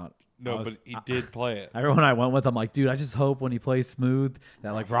not come out. No, but he did play it. Everyone I went with, I'm like, dude, I just hope when he plays Smooth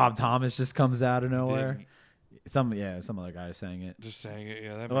that like Rob Thomas just comes out of nowhere. Didn't. Some other guy sang it. Just saying it.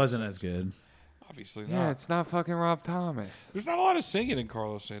 Yeah, that It makes wasn't sense. as good. Obviously Yeah, not. it's not fucking Rob Thomas. There's not a lot of singing in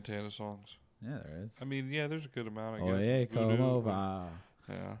Carlos Santana songs. Yeah, there is. I mean, yeah, there's a good amount, I guess. Oye, Voodoo, como va?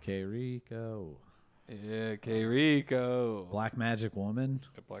 Yeah. Que rico. Yeah, K Rico. Black Magic Woman.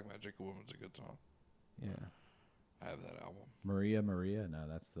 Black Magic Woman's a good song. Yeah. I have that album. Maria. No,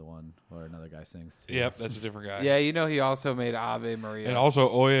 that's the one where another guy sings too. Yep, that's a different guy. Yeah, you know he also made Ave Maria. And also,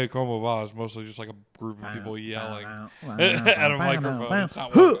 Oye Como Va is mostly just like a group of people yelling at a microphone. It's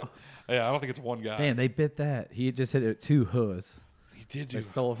not one guy. Yeah, I don't think it's one guy. Damn, they bit that. He just hit it 2 hoods. He did do They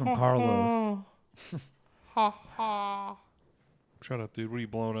stole it from Carlos. Shut up, dude. What are you,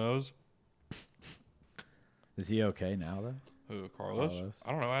 blowing O's? Is he okay now though? Who, Carlos? Carlos.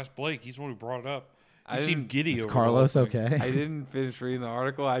 I don't know. Ask Blake. He's the one who brought it up. I He seemed didn't- giddy Is over Carlos the whole thing. okay? I didn't finish reading the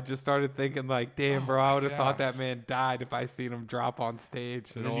article. I just started thinking, like, damn, bro, I would have thought that man died if I seen him drop on stage.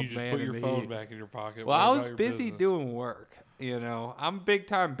 And an then old you just man put in your the phone heat. back in your pocket. Well, Worry I about was your busy business. doing work. You know, I'm a big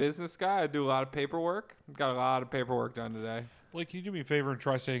time business guy. I do a lot of paperwork. Got a lot of paperwork done today. Blake, can you do me a favor and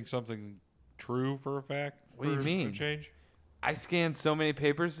try saying something true for a fact? What do you for a mean? change? I scanned so many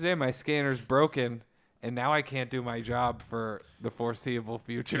papers today. My scanner's broken, and now I can't do my job for the foreseeable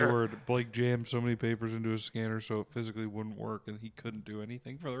future. Keyword, Blake jammed so many papers into his scanner so it physically wouldn't work and he couldn't do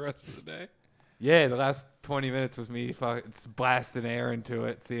anything for the rest of the day. Yeah, the last 20 minutes was me blasting air into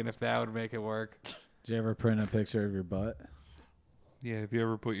it, seeing if that would make it work. Did you ever print a picture of your butt? Yeah, have you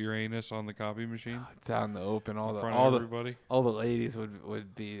ever put your anus on the copy machine It's out in the open. in All front the of everybody? all the ladies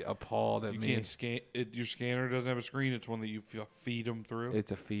would be appalled at You me. can't scan it. Your scanner doesn't have a screen. It's one that you feed them through.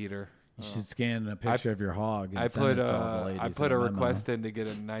 It's a feeder. You should scan a picture of your hog. And I send put it to all the I ladies put in a memo. request in to get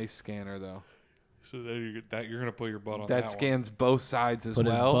a nice scanner though. So then you're gonna put your butt on That that scans both sides as Put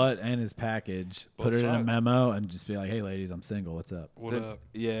his well. butt and his package. Both Put it in a sides. memo and just be like, "Hey, ladies, I'm single. What's up? one. What up?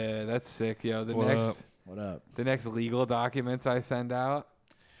 Yeah, that's sick, yo. What up? What up?" The next legal documents I send out.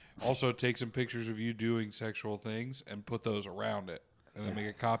 Also, take some pictures of you doing sexual things and put those around it, and then make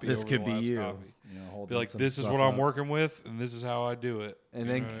a copy. This over could the be last you. Copy. You know, holding Be like, some this is stuff what I'm up. working with, and this is how I do it. And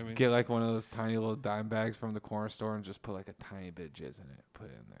You then know what I mean? get like one of those tiny little dime bags from the corner store and just put like a tiny bit of jizz in it. Put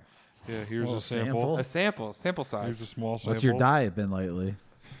it in there. Yeah, here's Little a sample. A sample Here's size. a small sample. What's your diet been lately?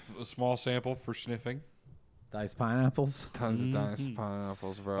 A small sample for sniffing. Diced pineapples? Tons of diced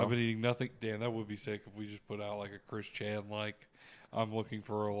pineapples, bro. I've been eating nothing. Damn, that would be sick if we just put out like a Chris Chan like I'm looking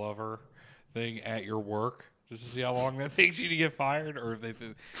for a lover thing at your work. Just to see how long that takes you to get fired, or if they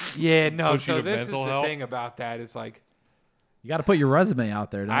Yeah, no. Push you So to this is the mental health? thing about that is like You got to put your resume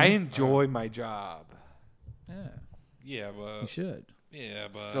out there. Don't I you? enjoy my job. Yeah, yeah, you but should. yeah,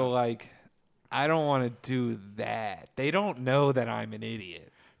 but So like I don't want to do that. They don't know that I'm an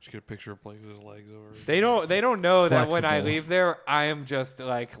idiot. just get a picture of Blake with his legs over. They don't know that when I Flexible. leave there I am just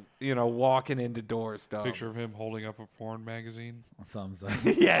like, you know, walking into doors dumb. Picture of him holding up a porn magazine. Thumbs up.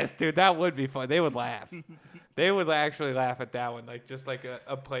 Yes, dude, that would be fun. They would laugh. They would actually laugh at that one, like just like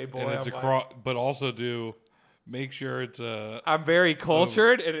a Playboy. And it's I'm a like- but also make sure it's a I'm very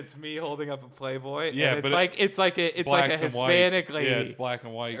cultured, and it's me holding up a Playboy. Yeah, and it's but like it's like a blacks and Hispanic whites. lady. Yeah, it's black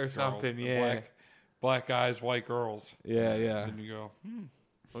and white or girls. something, The yeah. black guys, white girls. Yeah, yeah. And you go,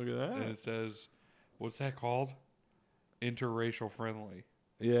 Look at and that. it says, what's that called? Interracial friendly.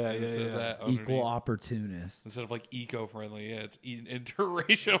 Yeah, And yeah, it says yeah. that Equal underneath. opportunist. Instead of like eco-friendly, yeah, it's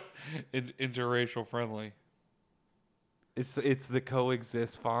interracial friendly. It's the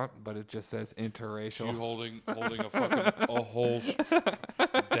coexist font, but it just says You interracial. holding a fucking a whole.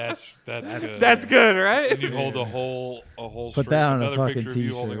 That's good. That's good, right? And you hold a whole Put string. that on a Another fucking picture of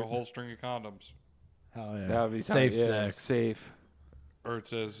you holding a t-shirt. whole string of condoms, Hell yeah. That would be safe tight. Yeah, sex. Safe. or it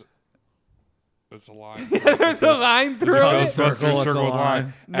says That's a line. There's a line through it. Ghostbusters circle with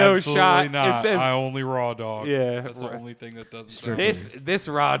line. No Absolutely shot. Not. It says- I only raw dog. Yeah, That's the right. only thing that doesn't Strictly. sound. This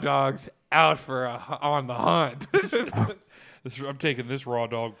raw dog's out for on the hunt. I'm taking this raw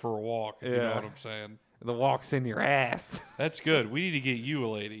dog for a walk. If you know Yeah. what I'm saying. The walk's in your ass. That's good. We need to get you a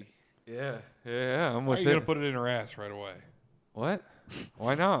lady. Yeah, I'm Why are with you gonna it. put it in her ass right away? What?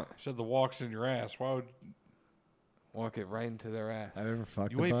 Why not? I said the walk's in your ass. Why would Walk it right into their ass. I've ever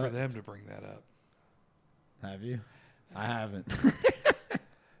fucked you a wait butt? for them to bring that up? Have you? I haven't.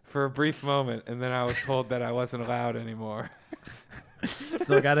 For a brief moment, and then I was told that I wasn't allowed anymore.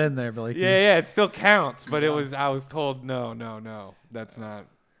 Still got in there, Blake. Yeah, it still counts, but I was told no, that's not.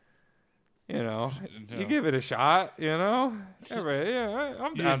 You know, No. you give it a shot. You know, everybody,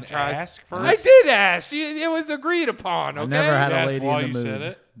 I'm You down didn't to try. ask first. I did ask. It was agreed upon. Okay. I never had a That's lady why in the you mood. said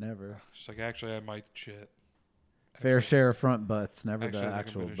it? Never. It's like actually I might shit. Fair share of front butts, never Actually, the I think I'm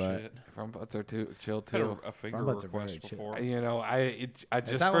actual gonna butt. shit. Front butts are too chill Had too. a finger Front butts are very request chill. before. You know, I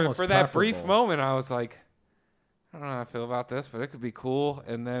just that almost for that brief preferable? moment, I was like, I don't know how I feel about this, but it could be cool.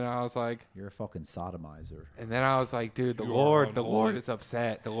 And then I was like, You're a fucking sodomizer. dude, the You are Lord unholy. is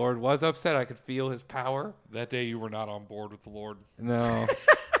upset. The Lord was upset. I could feel his power. That day you were not on board with the Lord. No.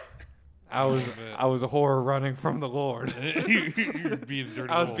 I was a whore running from the Lord. You're being a dirty.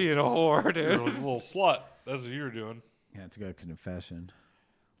 I was little, being a whore, you're a dude. little slut. That's what you were doing. Yeah, to go to confession.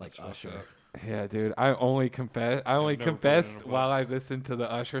 Like That's fucked Usher. up. Yeah, dude. I only never put it in confessed a book. while I listened to the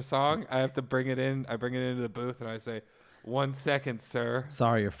Usher song. I have to bring it in. I bring it into the booth and I say, 1 second, sir.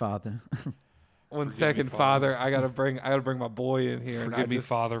 Sorry, your father. 1 Forgive second, me, Father. Father. I gotta bring my boy in here. Forgive and me, I just,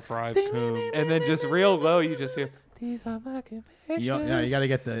 Father, for I've cooned. And then just real low, you just hear, these are my confessions. You got to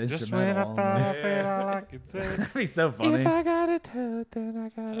get the Just when I instrumental. thought that all I could say. That'd be so funny. If I gotta tell it, then I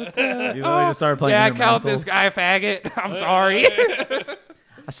gotta tell it. You literally just started playing Yeah, I called this instrumentals. guy a faggot. I'm sorry.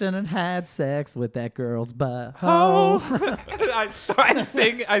 I shouldn't have had sex with that girl's butt. Oh. Oh, I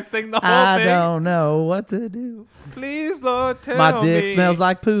sing the whole I thing. don't know what to do. Please, Lord, tell My dick me. smells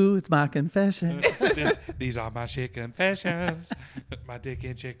like poo. It's my confession. These are my shit confessions. My dick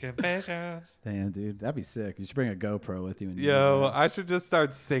and shit confessions. Damn, dude, that'd be sick. You should bring a GoPro with you. When you Yo, do that. I should just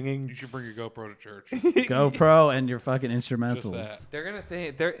start singing. You should bring your GoPro to church. GoPro and your fucking instrumentals. Just that. They're gonna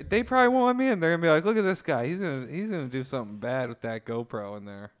think they probably want me in. They're gonna be like, look at this guy. He's gonna do something bad with that GoPro in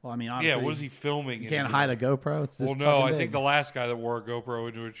there. Well, I mean, Yeah, obviously, what is he filming? You in can't here? hide a GoPro. It's this Well, no, fucking I big. think the last guy that wore a GoPro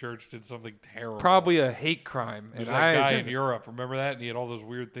into a church did something terrible. Probably a hate crime. There's And that guy I in Europe. Remember that? And he had all those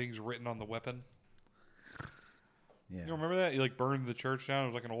weird things written on the weapon. Yeah. You don't remember that? He like burned the church down. It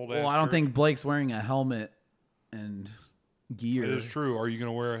was like an old ass. Well, I don't church. think Blake's wearing a helmet and gear. It is true. Are you going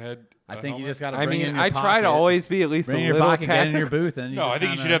to wear a I think you just got to. I bring mean, in your I try to pocket. always be at least bring a in your little pocket, get in your tactical. booth, and No, I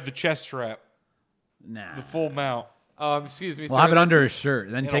think you should have the chest strap, nah. the full mount, Excuse me. Well, sir, have it this under is- his shirt,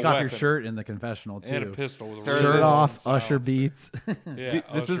 then and take a off your weapon. shirt in the confessional too. and a pistol with a Sir, really Shirt this- long off, Usher silence. beats. Yeah,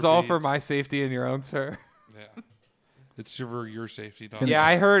 This is Usher all for beats. my safety and your own, sir. Yeah, it's for your safety. Not Yeah,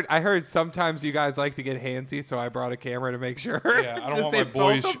 I heard sometimes you guys like to get handsy, so I brought a camera to make sure. Yeah, I don't Just want my insult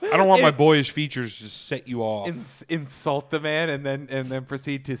boyish. him. I don't want my boyish features to set you off. Insult the man and then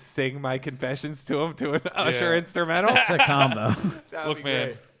proceed to sing my confessions to him to an Usher Yeah. instrumental. It's a combo. That'd Look, be man,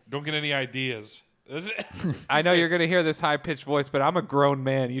 great. don't get any ideas. I know you're gonna hear this high pitched voice, but I'm a grown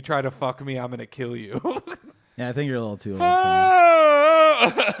man. You try to fuck me, I'm gonna kill you. Yeah, I think you're a little too old.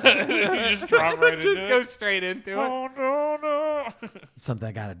 For you just drop right Just into go it. straight into it. Oh no, no. Something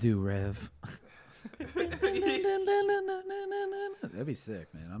I gotta do, Rev. That'd be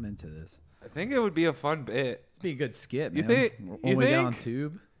sick, man. I'm into this. I think it would be a fun bit. It'd be a good skit, You man. think- when you we get on think?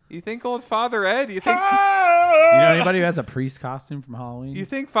 Tube. You think old Father Ed? You think You know anybody who has a priest costume from Halloween? you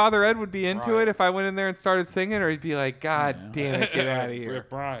think Father Ed would be into Right. it if I went in there and started singing, or he'd be like, God Yeah. damn it, get out of With here.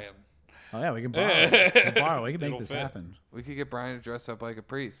 Brian. Oh yeah, we can borrow. We can borrow. We can make It'll this fit. happen. We could get Brian to dress up like a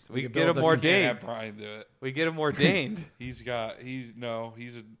priest. We We could could get build him a- Can't ordained. have Brian do it. We get him ordained. He's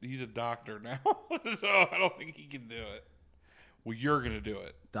a doctor now, so I don't think he can do it. Well, you're gonna do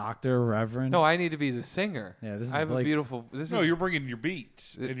it. Doctor, Reverend. No, I need to be the singer. Yeah, this is I have a Blake's- beautiful. This No, is you're bringing your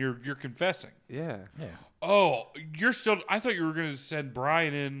beats and you're confessing. yeah. Yeah. Oh, you're still. I thought you were gonna send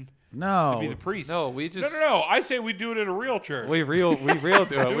Brian in No. to be the priest. No, we no, just no. I say we do it at a real church. we real do it. Do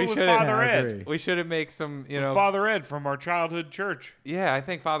We it with should Father I Ed. agree. we should make some. You know. Father Ed from our childhood church. Yeah, I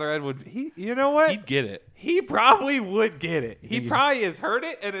think Father Ed would. He. You know what? He'd get it. He probably would get it. He think probably has heard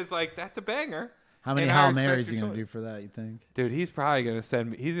it and is like, "That's a banger." How many And I Hail respect Marys your you gonna choice. do for that? You think? Dude, he's probably gonna send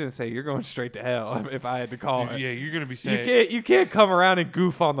me. He's gonna say you're going straight to hell if I had to call Dude, it. yeah, you're gonna be saying You can't come around and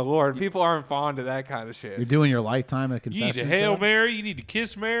goof on the Lord. People aren't fond of that kind of shit. You're doing your lifetime of you confession. need to Hail Mary, you need to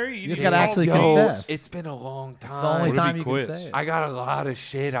kiss Mary. You need just to gotta all actually the- confess. It's been a long time. It's the only What if time he you quits? can say it. I got a lot of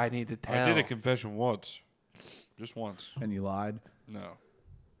shit I need to tell. I did a confession once, just once. And you lied. No,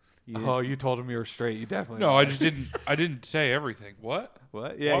 Oh, you told him you were straight. You definitely. no, I lied. just didn't. I didn't say everything. What?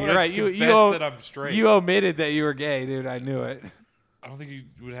 What? Why Yeah, would you're I right. You confess that I'm straight. You omitted that you were gay, dude. I knew it. I don't think you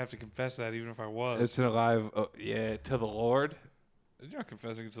would have to confess that, even if I was. It's an alive. Yeah, to the Lord, You're not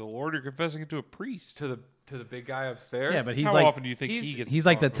confessing it to the Lord. You're confessing it to a priest. to the big guy upstairs. Yeah, but he's How like often do you think he gets? he's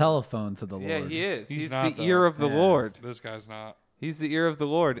like the talked to? telephone to the Lord. yeah, he is. He's He's not, the ear though. of the Yeah. Lord. This guy's not. He's the ear of the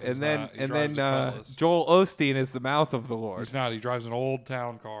Lord, He's and then not. He and drives then a Cutlass. Joel Osteen is the mouth of the Lord. He's not. He drives an old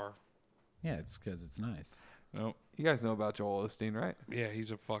town car. Yeah, it's because it's nice. No. You guys know about Joel Osteen, right? Yeah,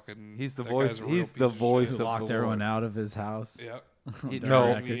 he's a fucking. He's the that voice- guy's a real he's piece the of voice shit. He of locked the everyone Lord. out of his house. Yep.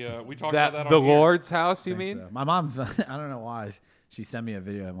 No, We talked that about that the on here. Lord's house. You I think mean? so. My mom, I don't know why, she sent me a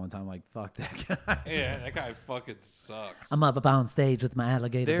video at one time like, fuck that guy. Yeah, that guy fucking sucks. I'm up on stage with my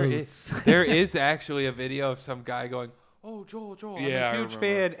alligator There boots. is, there is actually a video of some guy going, "Oh, Joel, Yeah, I I'm a huge remember.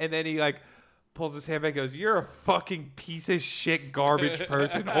 fan," and then he like pulls his hand back, and goes, "You're a fucking piece of shit, garbage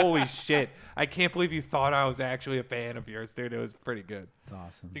person. Holy shit! I can't believe you thought I was actually a fan of yours, dude. It was pretty good." It's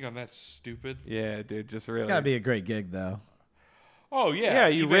awesome. I think I'm that stupid. Yeah, dude, just really. It's got to be a great gig, though. Oh yeah, Yeah,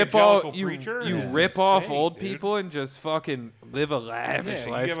 you rip off evangelical you, preacher you is rip off insane, old dude. people and just fucking live a lavish Yeah,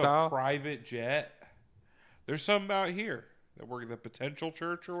 you have lifestyle. a private jet. There's some out here that work at the Potential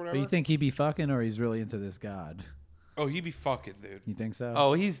Church or whatever. But you think he'd be fucking or he's really into this God? Oh, he'd be fucking, dude. You think so?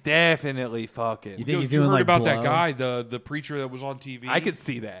 Oh, he's definitely fucking. You think he's you doing heard like about that Blow? guy, the preacher that was on TV? I could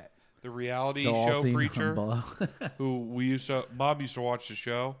see that. the reality Joel show Osteen on preacher Blow. who Mom used to watch the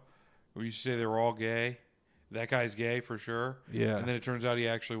show. We used to say they were all gay. That guy's gay for sure. Yeah. And then it turns out he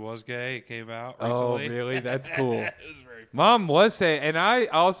actually was gay. It came out Oh, recently. really? That's cool. It was very Mom was saying, and I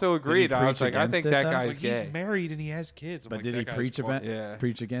also agreed. I was preach like, I against think it, that though? guy's Like, gay. he's married and he has kids. I'm But like, did that he guy's preach fucking- about Yeah.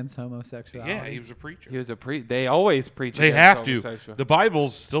 preach against homosexuality? Yeah, he was a preacher. He was a They always preach. They against have to. homosexual- The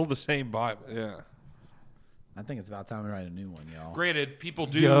Bible's still the same Bible. Yeah. I think it's about time we write a new one, y'all. Granted, people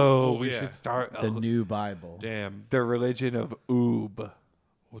do. Yo, oh, we yeah. should start The new Bible. Damn. the religion of Oob.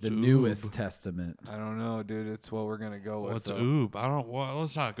 What's The oob? newest testament. I don't know, dude. It's what we're gonna go with. What's though. oob? I don't. Well,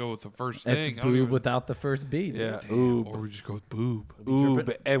 let's not go with the first It's thing. I don't boob even- without the first beat. Yeah, Damn, Oob. Or we just go with boob.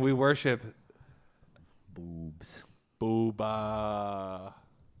 Oob, and we worship Boobs. Booba.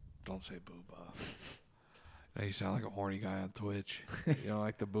 Don't say booba. Now you sound like a horny guy on Twitch. You don't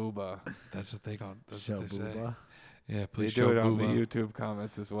like the booba? That's the thing on. That's Show what they say. booba. Yeah, They please do show it on the booba. YouTube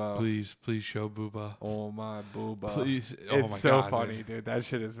comments as well. Please show booba. Oh my booba. Please. It's Oh my so God, funny, dude. dude. That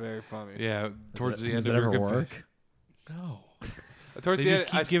shit is very funny. Yeah, towards the end Does of it your ever confession. work? No. Towards They the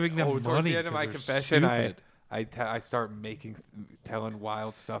just end, keep giving them towards money the end of 'cause my they're confession, stupid. I start telling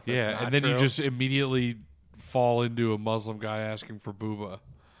wild stuff. That's Yeah, not and then you true. just immediately fall into a Muslim guy asking for booba.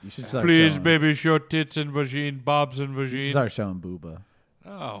 You should start Please, showing, baby, show tits and vagine, bobs and You should vagine. start showing booba.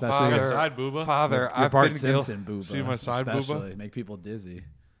 Oh, Especially father, your- side booba. Father, Your I've Bart been guilty. Simpson booba. See my side booba? especially. Make people dizzy.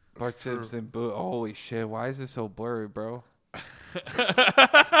 Bart Simpson, holy shit! Why is it so blurry, bro?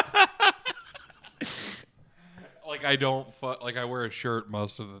 Like I don't like I wear a shirt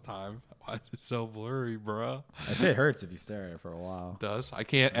most of the time. Why is it so blurry, bro? That shit hurts if you stare at it for a while. It does. I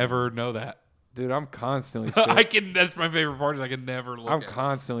can't ever know that. Dude, I'm constantly. I can. That's my favorite part. Is I can never look. I'm at it.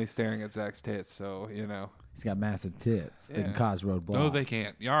 constantly staring at Zach's tits, so you know. He's got massive tits. They can Yeah. cause roadblocks. No, they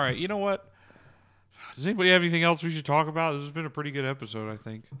can't. All right. You know what? Does anybody have anything else we should talk about? This has been a pretty good episode, I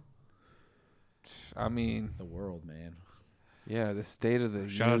think. I mean, The world, man. yeah, the state of the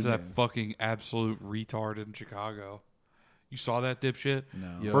Shout out to that union. fucking absolute retard in Chicago. You saw that dipshit?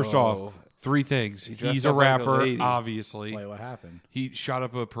 No. Yo. First off, three things. He dressed He's a up like a rapper, lady. obviously. Wait, what happened? He shot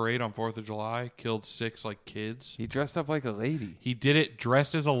up a parade on 4th of July, killed 6 kids. He dressed up like a lady. He did it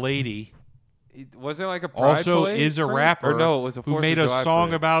dressed as a lady. He, wasn't it like a pride Also parade? is a Parade? rapper Or no, it was a 4th who of made a July song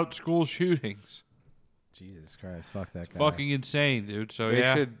parade. about school shootings. Jesus Christ, fuck that guy. Fucking insane, dude. So They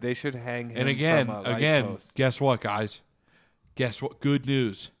yeah. they should hang him And again, from a light post. guess what, guys? Guess what? Good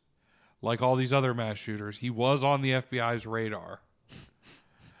news. Like all these other mass shooters, he was on the FBI's radar.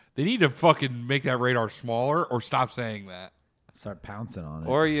 They need to fucking make that radar smaller or stop saying that. Start pouncing on it.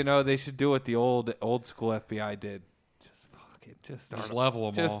 Or they should do what the old school FBI did. Just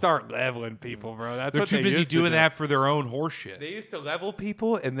Level them all. start leveling people, bro. That's They're what too they busy used to doing do. that for their own horseshit. They used to level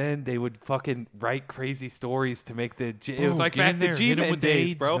people, and then they would fucking write crazy stories to make the. It was Boom, like get back in the there, hit 'em G-Men with the days,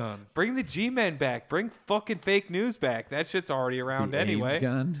 AIDS bro. gun. Bring the G-Men back. Bring fucking fake news back. That shit's already the around AIDS anyway.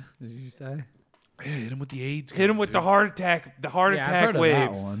 gun, did you say? Yeah, hit him with the AIDS gun. Hit him with the heart attack. The heart Yeah, I've attack heard of waves.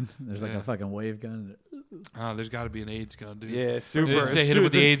 that one. There's like Yeah. a fucking wave gun. There's got to be an AIDS gun, dude. Yeah, super. They hit him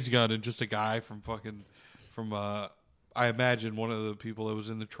with the AIDS gun, and just a guy from I imagine one of the people that was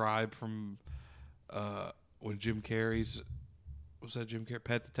in the tribe from when Jim Carrey's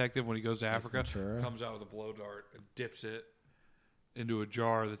Pet Detective, when he goes to Africa, Ventura. comes out with a blow dart and dips it into a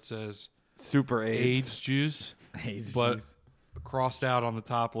jar that says Super AIDS juice, AIDS but juice. crossed out on the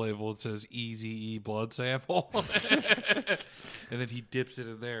top label it says Easy blood sample. And then he dips it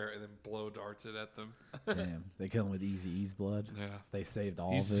in there and then blow darts it at them. Damn, they kill him with Eazy-E's blood. Yeah. They saved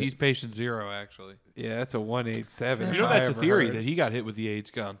all He's of it. he's patient zero, actually. Yeah, that's a 187. You know, if I that's a ever theory heard. that he got hit with the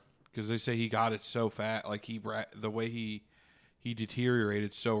AIDS gun because they say he got it so fat, like the way he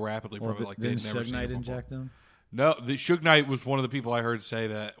deteriorated so rapidly well, from it, like didn't they'd never Suge seen Knight it before. inject him? No, the Suge Knight was one of the people I heard say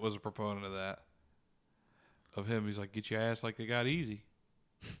that was a proponent of that. Of him, he's like, get your ass like they got easy,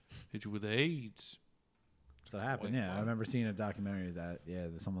 hit you with the AIDS. So it happened. Like Yeah, what? I remember seeing a documentary that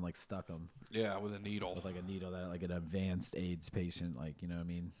someone like stuck him Yeah, with a needle, with like a needle that like an advanced AIDS patient, like, you know what I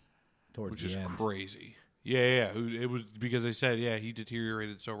mean, towards which the is end. crazy. Yeah. It was because they said, he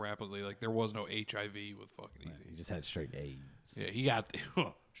deteriorated so rapidly, like there was no HIV with fucking He easy. just had straight AIDS. Yeah, he got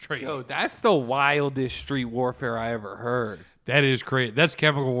straight. Yo, that's the wildest street warfare I ever heard. That is crazy. That's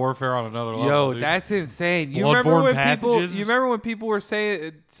chemical warfare on another level. Yo, dude. that's insane. You Bloodborne remember when pathogens? you remember when people were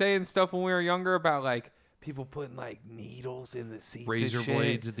saying stuff when we were younger about like people putting like needles in the seats, razor and shit?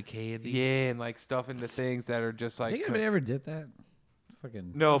 blades in the candy. Yeah, and like stuff into things that are just I like think anybody ever did that.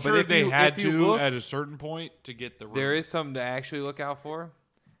 Fucking no, I'm but sure if they you, had if you to look, at a certain point to get the. there is something to actually look out for.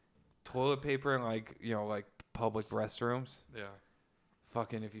 Toilet paper in like like public restrooms. Yeah.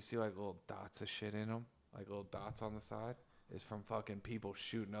 Fucking if you see like little dots of shit in them, like little dots on the side, is from fucking people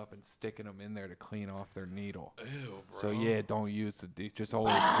shooting up and sticking them in there to clean off their needle. Ew, bro. So yeah, don't use just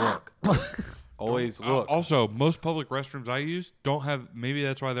always look. Always look. Also, most public restrooms I use don't have. Maybe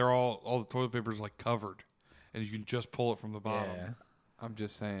that's why they're all the toilet paper is like covered, and you can just pull it from the bottom. yeah. I'm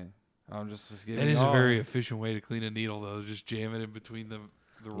just saying. I'm just That giving is you a all- very efficient way to clean a needle, though. Just jam it in between the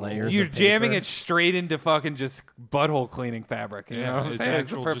Layers. rolls. You're of jamming paper. it straight into fucking just butthole cleaning fabric. You know what I'm it's saying? It's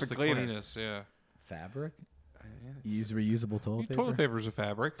the actual perfect just the cleaner. cleanest. Yeah. Fabric. You use reusable toilet paper. Toilet paper is a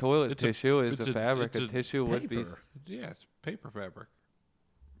fabric. Toilet It's a- tissue is it's a fabric. it's A tissue would be. Paper. Yeah, it's paper fabric.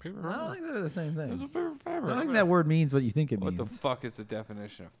 Paper I don't fabric. think they're the same It's a thing. paper I fabric. don't think that word means what you think it What the means. fuck is the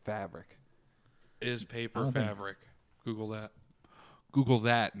definition of fabric? is I paper don't think- fabric. Google that. Google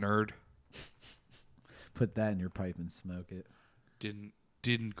that, nerd. Put that in your pipe and smoke it.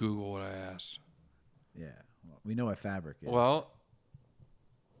 Didn't Google what I asked. Yeah, well, we know what fabric is. Well,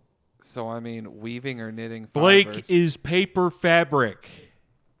 so I mean, weaving or knitting. Blake fibers. is paper fabric.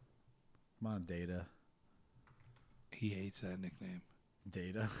 Come on, Data. He hates that nickname.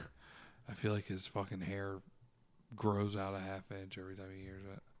 Data. I feel like his fucking hair grows out a half inch every time he hears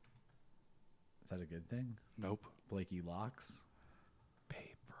it. Is that a good thing? Nope. Blakey locks.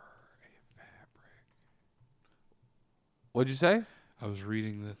 Paper fabric. What'd you say? I was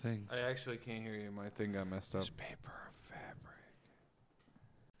reading the things. I actually can't hear you. My thing got messed up. It's paper fabric.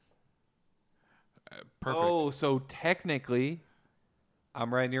 Perfect. Oh, so technically,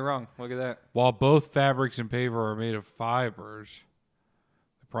 I'm right and you're wrong. Look at that. While both fabrics and paper are made of fibers,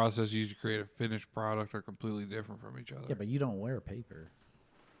 the process used to create a finished product are completely different from each other. Yeah, but you don't wear paper.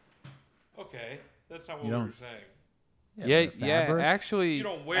 Okay, that's not what You we don't- were saying. Yeah, but yeah. fabric? Actually, You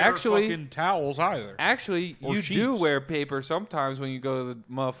don't wear actually, fucking towels either. actually, or you do sheets. wear paper sometimes when you go to the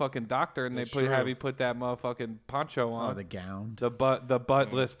motherfucking doctor and That's they have true. you put that motherfucking poncho Oh, on. the gown. the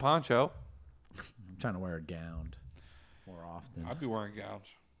buttless poncho. I'm trying to wear a gown more often. I'd be wearing gowns.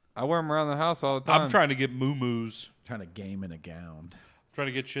 I wear them around the house all the time. I'm trying to get moo-moos. trying to game in a gown. Trying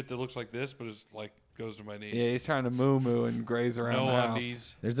to get shit that looks like this, but it's like goes to my knees. Yeah, he's trying to moo and graze around no the house.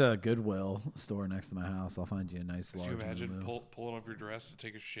 undies. There's a Goodwill store next to my house. I'll find you a nice Could large you imagine moo-moo. pulling up your dress to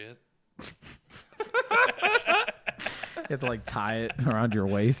take a shit? You have to like tie it around your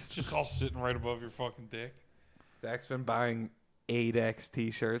waist. Just all sitting right above your fucking dick. Zach's been buying 8X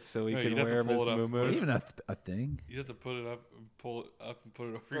t-shirts so he No, can you'd have to wear them as pull it up. Is moo that even a thing? You have to put it up and pull it up and put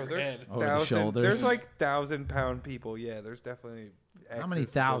it over Bro, your there's head. Over the shoulders. There's like 1,000-pound people. Yeah, there's definitely. How many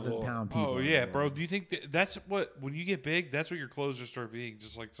X's galore. 1,000-pound people? Oh are yeah, there? bro. Do you think that's what when you get big? That's what your clothes just start being,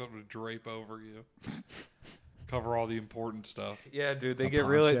 just like something to drape over you, cover all the important stuff. Yeah, dude, they A get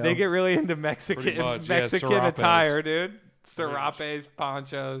really poncho. into Mexican Pretty much, yeah, Mexican serapes. attire, dude. Serapes,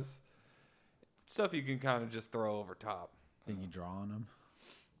 ponchos, stuff you can kind of just throw over top. Think you draw on them?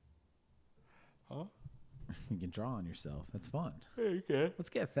 Huh? You can draw on yourself. That's fun. Okay. Let's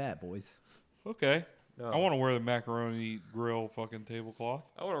get fat, boys. Okay. I want to wear the macaroni grill fucking tablecloth.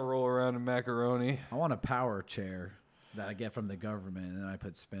 I want to roll around in macaroni. I want a power chair that I get from the government, and then I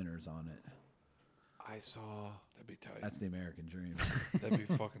put spinners on it. I saw That'd be tight. That's the American dream. That'd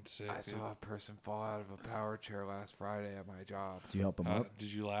be fucking sick. I saw a person fall out of a power chair last Friday at my job. Do you help them up?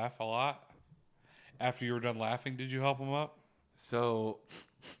 Did you laugh a lot? After you were done laughing, did you help him up? So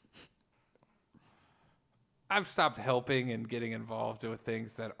I've stopped helping and getting involved with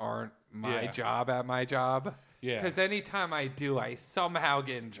things that aren't my job at my job. Yeah. Because anytime I do, I somehow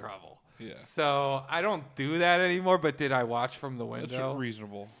get in trouble. Yeah. So I don't do that anymore. But did I watch from the That's window?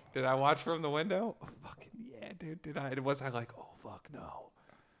 reasonable. Did I watch from the window? Oh, fucking yeah, dude. Did I? Was I like, oh fuck no,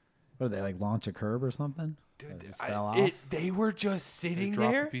 What did they like launch a curb or something? dude? It just fell off. They were just They sitting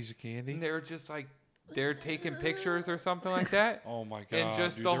dropped there, a piece of candy. and they were just like, they're taking pictures or something like that. Oh my god! And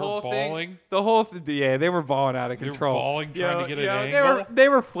just dude, the they whole were bawling. thing, the whole yeah, they were balling out of They were control. bawling, trying to get an They were angle? they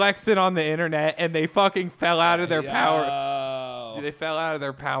were flexing on the internet, and they fucking fell out of their power. Yo. They fell out of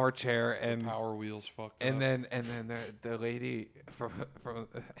their power chair, and Power wheels fucked and up. then the lady from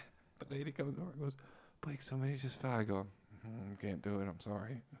the lady comes over and goes, Blake, somebody just fell. I go, can't do it. I'm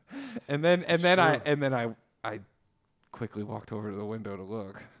sorry. And then I quickly walked over to the window to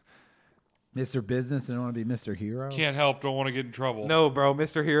look. Mr. Business and want to be Mr. Hero? Can't help. Don't want to get in trouble. No, bro,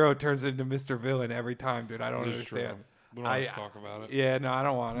 Mr. Hero turns into Mr. Villain every time, dude. I don't It is true. understand. We don't have to talk about it. Yeah, no, I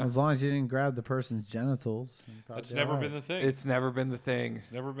don't want As to. long as you didn't grab the person's genitals. you'd probably That's be never all been right. the thing. It's never been the thing.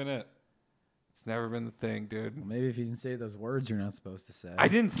 It's never been it. It's never been the thing, dude. Well, maybe if you didn't say those words you're not supposed to say. I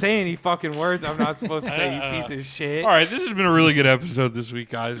didn't say any fucking words I'm not supposed to say, you piece of shit. All right, this has been a really good episode this week,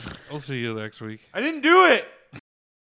 guys. We'll see you next week. I didn't do it.